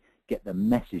CV. Get the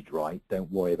message right.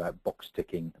 Don't worry about box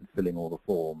ticking and filling all the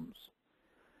forms.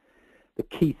 The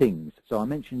key things. So I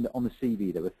mentioned that on the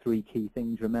CV there were 3 key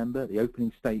things, remember? The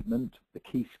opening statement, the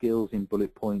key skills in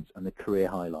bullet points, and the career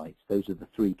highlights. Those are the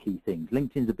 3 key things.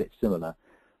 LinkedIn's a bit similar.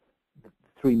 The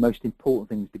 3 most important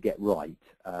things to get right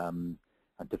and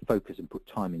to focus and put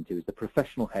time into is the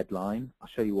professional headline. I'll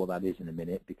show you what that is in a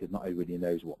minute because not everybody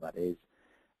knows what that is,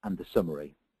 and the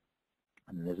summary.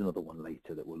 And then there's another one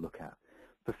later that we'll look at.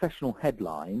 Professional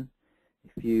headline.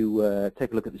 If you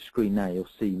take a look at the screen now, you'll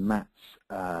see Matt's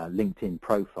LinkedIn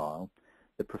profile.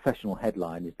 The professional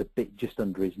headline is the bit just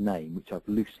under his name, which I've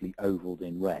loosely ovaled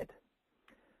in red.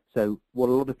 So what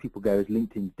a lot of people go is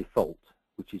LinkedIn's default,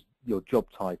 which is your job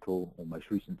title or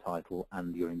most recent title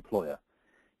and your employer.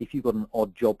 If you've got an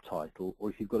odd job title,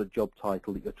 or if you've got a job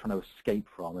title that you're trying to escape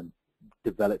from and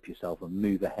develop yourself and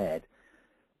move ahead,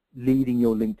 leading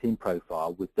your LinkedIn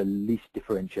profile with the least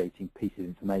differentiating piece of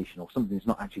information or something that's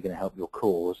not actually going to help your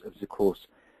cause is, of course,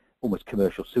 almost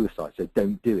commercial suicide. So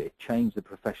don't do it. Change the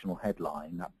professional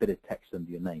headline, that bit of text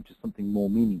under your name, to something more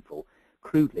meaningful.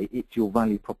 Crudely, it's your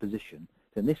value proposition.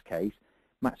 So in this case,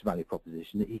 Matt's value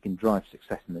proposition that he can drive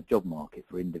success in the job market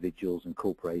for individuals and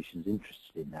corporations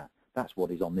interested in that. That's what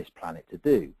he's on this planet to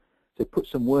do. So put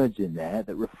some words in there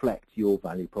that reflect your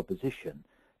value proposition.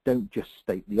 Don't just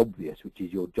state the obvious, which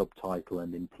is your job title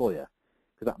and employer,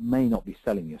 because that may not be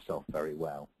selling yourself very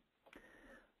well.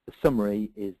 The summary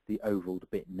is the ovaled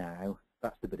bit now.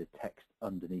 That's the bit of text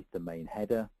underneath the main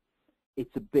header.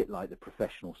 it's a bit like the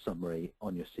professional summary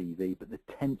on your CV, but the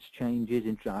tense changes.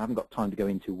 I haven't got time to go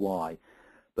into why,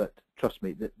 but trust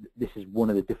me, this is one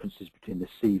of the differences between the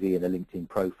CV and the LinkedIn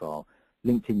profile.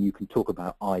 LinkedIn, you can talk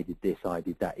about I did this, I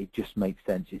did that. It just makes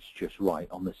sense. It's just right.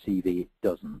 On the CV, it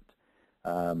doesn't.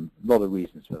 A lot of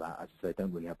reasons for that. As I say, I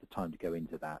don't really have the time to go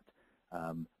into that.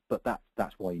 But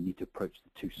that's why you need to approach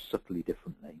the two subtly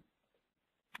differently.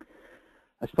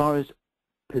 As far as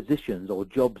positions or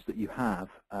jobs that you have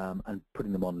and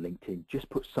putting them on LinkedIn, just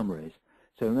put summaries.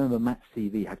 So remember, Matt's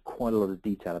CV had quite a lot of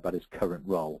detail about his current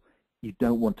role. You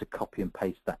don't want to copy and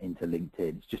paste that into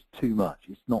LinkedIn. It's just too much.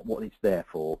 It's not what it's there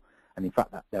for. And in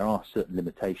fact, there are certain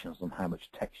limitations on how much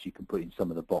text you can put in some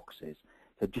of the boxes.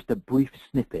 So just a brief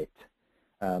snippet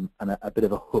and a bit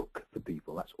of a hook for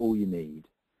people. That's all you need.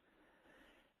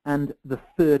 And the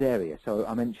third area, so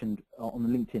I mentioned on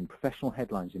LinkedIn, professional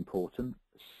headlines important,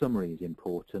 summary is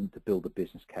important to build a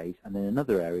business case, and then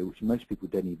another area which most people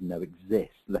don't even know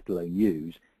exists, let alone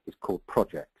use, is called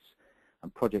projects.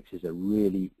 And projects is a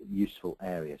really useful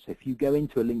area. So if you go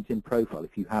into a LinkedIn profile,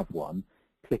 if you have one,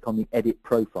 click on the edit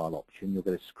profile option, you'll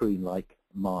get a screen like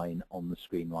mine on the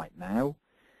screen right now.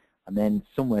 And then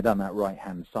somewhere down that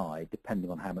right-hand side, depending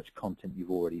on how much content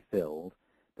you've already filled,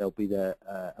 there'll be an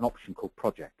option called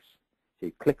projects. So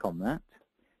you click on that,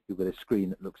 you'll get a screen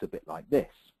that looks a bit like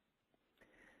this.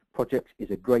 Projects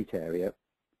is a great area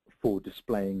for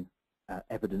displaying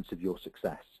evidence of your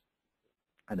success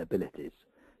and abilities.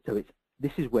 So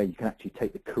this is where you can actually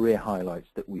take the career highlights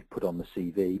that we've put on the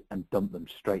CV and dump them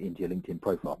straight into your LinkedIn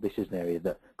profile. This is an area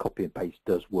that copy and paste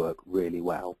does work really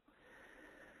well.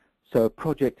 So a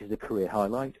project is a career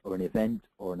highlight or an event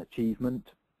or an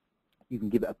achievement. You can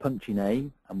give it a punchy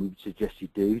name, and we would suggest you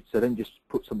do. So don't just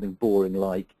put something boring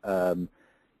like,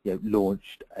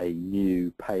 launched a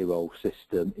new payroll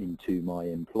system into my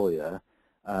employer.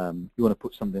 You want to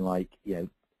put something like,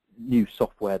 new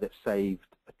software that saved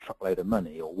a truckload of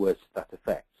money, or words to that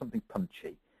effect, something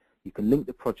punchy. You can link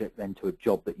the project then to a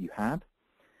job that you had,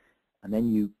 and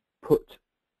then you put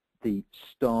the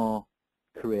STAR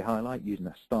career highlight using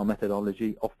that STAR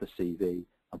methodology off the CV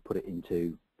and put it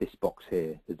into this box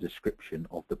here, the description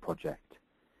of the project.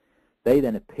 They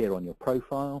then appear on your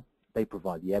profile. They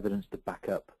provide the evidence to back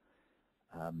up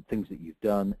things that you've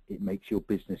done. It makes your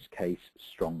business case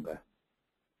stronger.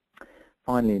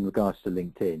 Finally, in regards to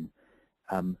LinkedIn,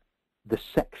 the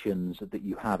sections that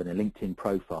you have in a LinkedIn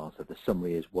profile, so the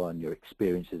summary is one, your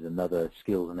experience is another,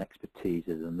 skills and expertise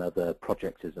is another,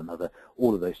 projects is another,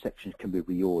 all of those sections can be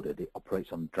reordered. It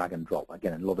operates on drag and drop.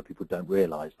 Again, a lot of people don't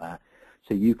realize that.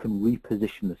 So you can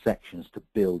reposition the sections to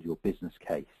build your business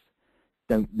case.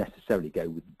 Don't necessarily go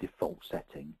with the default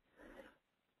setting.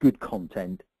 Good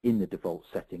content in the default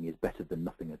setting is better than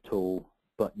nothing at all,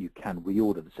 but you can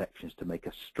reorder the sections to make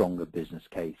a stronger business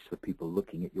case for people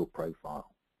looking at your profile.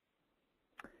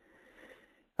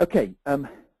 Okay,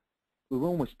 we're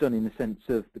almost done in the sense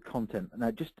of the content. Now,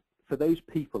 just for those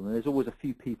people, and there's always a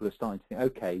few people who are starting to think,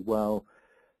 okay, well,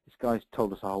 this guy's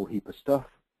told us a whole heap of stuff,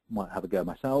 might have a go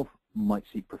myself, might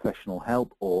seek professional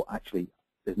help, or actually,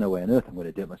 there's no way on earth I'm going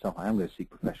to do it myself, I am going to seek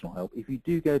professional help. If you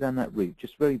do go down that route,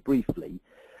 just very briefly,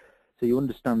 so you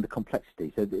understand the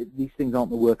complexity, so these things aren't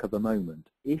the work of the moment.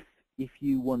 If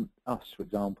you want us, for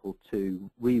example,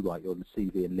 to rewrite your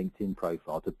CV and LinkedIn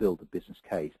profile to build a business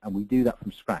case, and we do that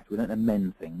from scratch, we don't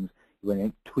amend things, we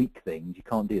don't tweak things, you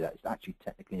can't do that. It's actually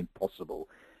technically impossible.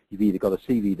 You've either got a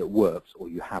CV that works or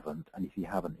you haven't, and if you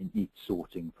haven't, it needs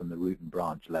sorting from the root and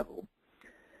branch level.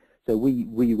 So we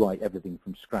rewrite everything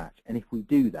from scratch, and if we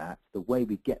do that, the way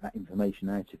we get that information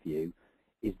out of you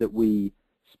is that we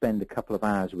spend a couple of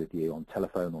hours with you on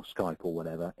telephone or Skype or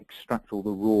whatever, extract all the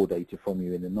raw data from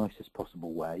you in the nicest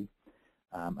possible way,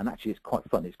 and actually it's quite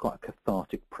fun, it's quite a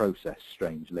cathartic process,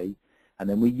 strangely, and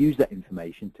then we use that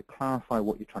information to clarify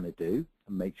what you're trying to do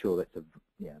and make sure that's a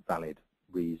valid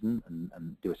reason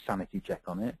and do a sanity check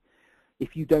on it.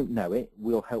 If you don't know it,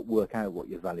 we'll help work out what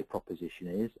your value proposition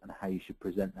is and how you should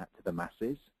present that to the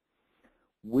masses.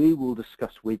 We will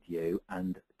discuss with you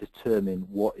and determine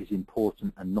what is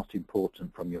important and not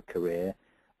important from your career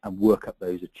and work up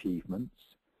those achievements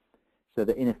so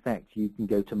that in effect you can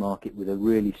go to market with a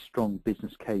really strong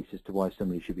business case as to why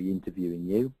somebody should be interviewing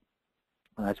you.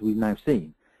 And as we've now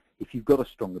seen, if you've got a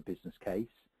stronger business case,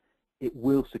 it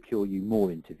will secure you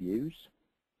more interviews.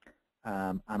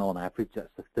 And on average, that's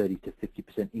the 30 to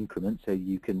 50% increment, so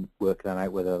you can work that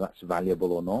out whether that's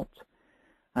valuable or not.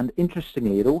 And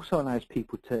interestingly, it also allows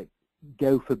people to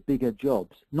go for bigger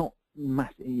jobs, not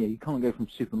massive. You can't go from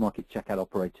supermarket checkout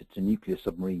operator to nuclear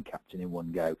submarine captain in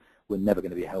one go. We're never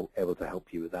going to be able to help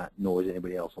you with that, nor is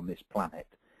anybody else on this planet.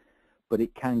 But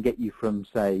it can get you from,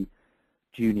 say,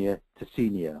 junior to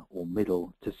senior, or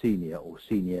middle to senior, or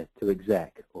senior to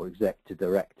exec, or exec to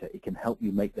director. It can help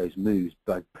you make those moves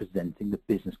by presenting the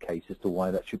business case as to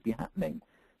why that should be happening.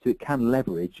 So it can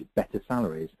leverage better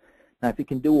salaries. Now, if it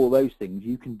can do all those things,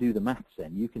 you can do the maths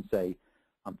then. You can say,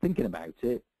 I'm thinking about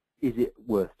it. Is it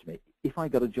worth to me? If I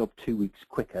got a job 2 weeks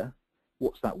quicker,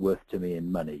 what's that worth to me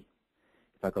in money?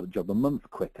 If I got a job a month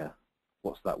quicker,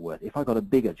 what's that worth? If I got a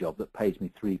bigger job that pays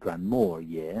me £3,000 more a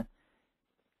year,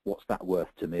 what's that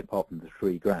worth to me apart from the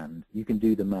 £3,000? You can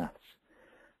do the maths.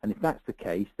 And if that's the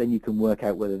case, then you can work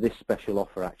out whether this special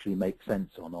offer actually makes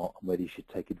sense or not, and whether you should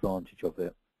take advantage of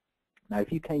it. Now,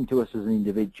 if you came to us as an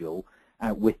individual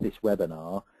out with this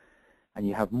webinar, and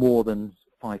you have more than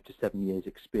 5 to 7 years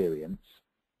experience,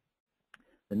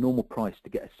 the normal price to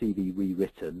get a CV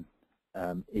rewritten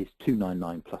is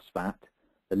 $299 plus VAT.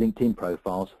 The LinkedIn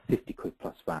profile's 50 quid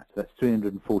plus VAT. So that's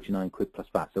 349 quid plus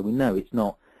VAT. So we know it's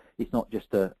not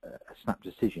just a snap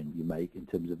decision you make in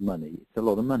terms of money. It's a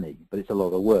lot of money, but it's a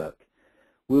lot of work.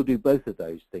 We'll do both of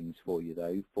those things for you,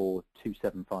 though, for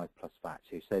 275 plus VAT.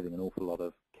 So you're saving an awful lot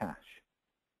of cash.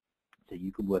 So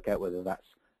you can work out whether that's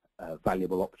a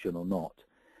valuable option or not.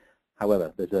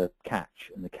 However, there's a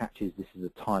catch, and the catch is this is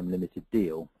a time-limited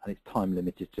deal, and it's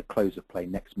time-limited to close of play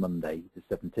next Monday,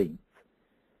 the 17th.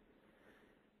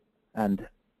 And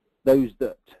those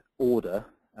that order,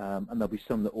 and there'll be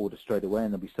some that order straight away,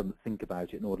 and there'll be some that think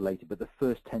about it and order later, but the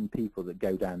first 10 people that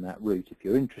go down that route, if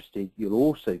you're interested, you'll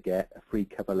also get a free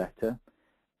cover letter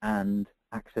and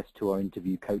access to our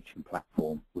interview coaching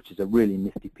platform, which is a really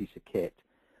nifty piece of kit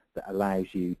that allows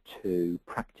you to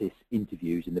practice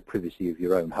interviews in the privacy of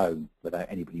your own home without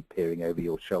anybody peering over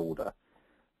your shoulder.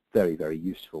 Very, very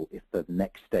useful if the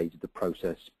next stage of the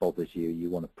process bothers you, you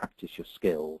want to practice your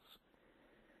skills.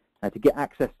 Now, to get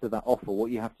access to that offer, what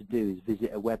you have to do is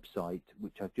visit a website,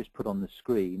 which I've just put on the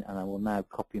screen, and I will now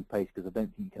copy and paste because I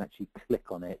don't think you can actually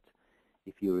click on it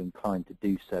if you're inclined to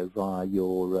do so via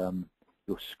your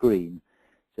screen.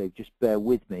 So just bear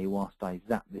with me whilst I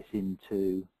zap this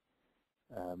into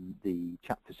the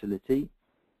chat facility,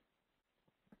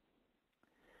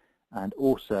 and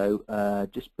also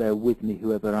just bear with me,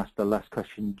 whoever asked the last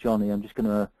question. Johnny, I'm just going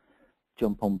to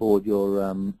jump on board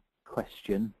your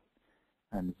question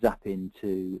and zap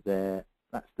into there.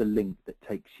 That's the link that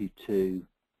takes you to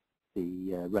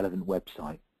the relevant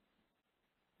website.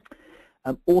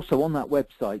 Also on that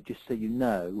website, just so you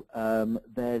know,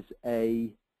 there's a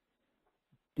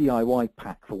DIY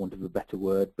pack, for want of a better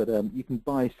word, but you can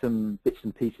buy some bits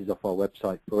and pieces off our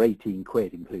website for 18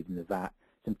 quid, including the VAT,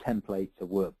 some templates, a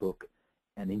workbook,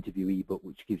 an interview ebook,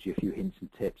 which gives you a few hints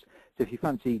and tips. So if you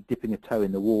fancy dipping a toe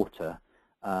in the water,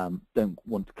 don't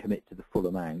want to commit to the full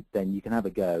amount, then you can have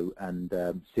a go and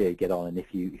see how you get on, and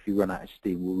if you run out of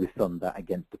steam, we'll refund that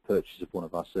against the purchase of one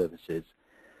of our services.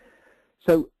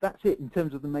 So that's it in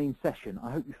terms of the main session. I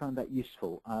hope you found that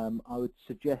useful. I would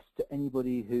suggest to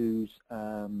anybody who's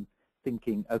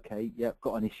thinking, okay, yeah, I've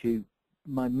got an issue,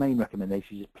 my main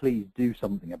recommendation is please do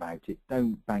something about it.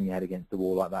 Don't bang your head against the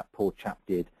wall like that poor chap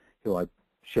did, who I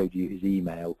showed you his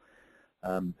email,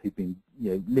 who'd been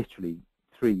literally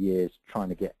 3 years trying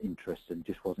to get interest and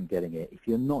just wasn't getting it. If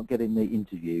you're not getting the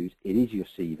interviews, it is your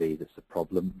CV that's the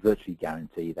problem. Virtually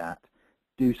guarantee that.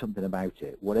 Do something about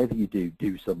it. Whatever you do,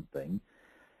 do something.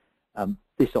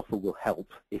 This offer will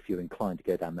help if you're inclined to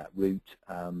go down that route,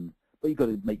 but you've got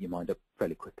to make your mind up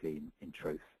fairly quickly, in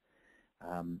truth.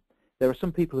 There are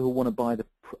some people who want to buy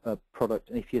the product,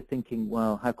 and if you're thinking,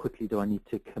 well, how quickly do I need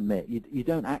to commit? You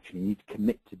don't actually need to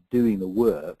commit to doing the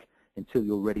work until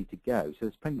you're ready to go. So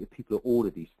there's plenty of people who order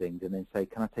these things and then say,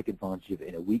 can I take advantage of it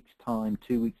in a week's time,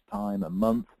 2 weeks' time, a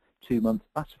month, 2 months?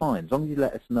 That's fine. As long as you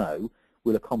let us know,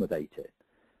 we'll accommodate it.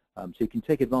 So you can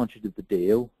take advantage of the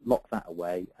deal, lock that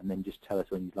away, and then just tell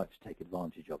us when you'd like to take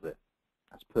advantage of it.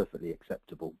 That's perfectly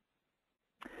acceptable.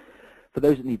 For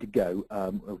those that need to go,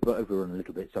 I've overrun a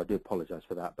little bit, so I do apologise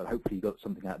for that, but hopefully you got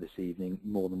something out this evening.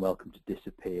 More than welcome to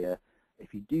disappear.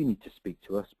 If you do need to speak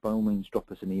to us, by all means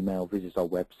drop us an email, visit our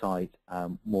website.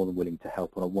 More than willing to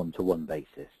help on a one-to-one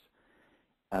basis.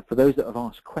 For those that have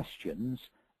asked questions,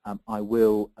 I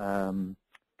will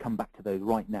come back to those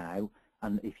right now.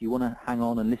 And if you want to hang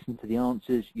on and listen to the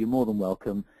answers, you're more than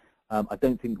welcome. I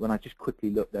don't think, when I just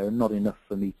quickly look, there are not enough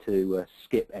for me to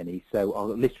skip any. So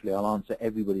I'll answer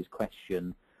everybody's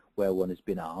question where one has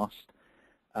been asked.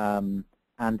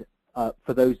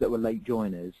 For those that were late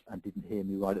joiners and didn't hear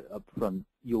me right up front,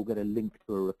 you'll get a link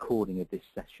to a recording of this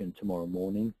session tomorrow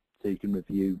morning, so you can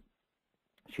review,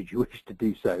 should you wish to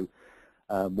do so,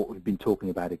 what we've been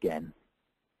talking about again.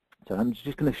 So I'm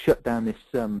just going to shut down this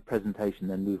presentation,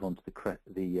 then move on to the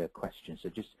questions. So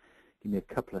just Give me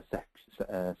a couple of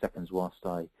seconds whilst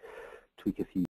I tweak a few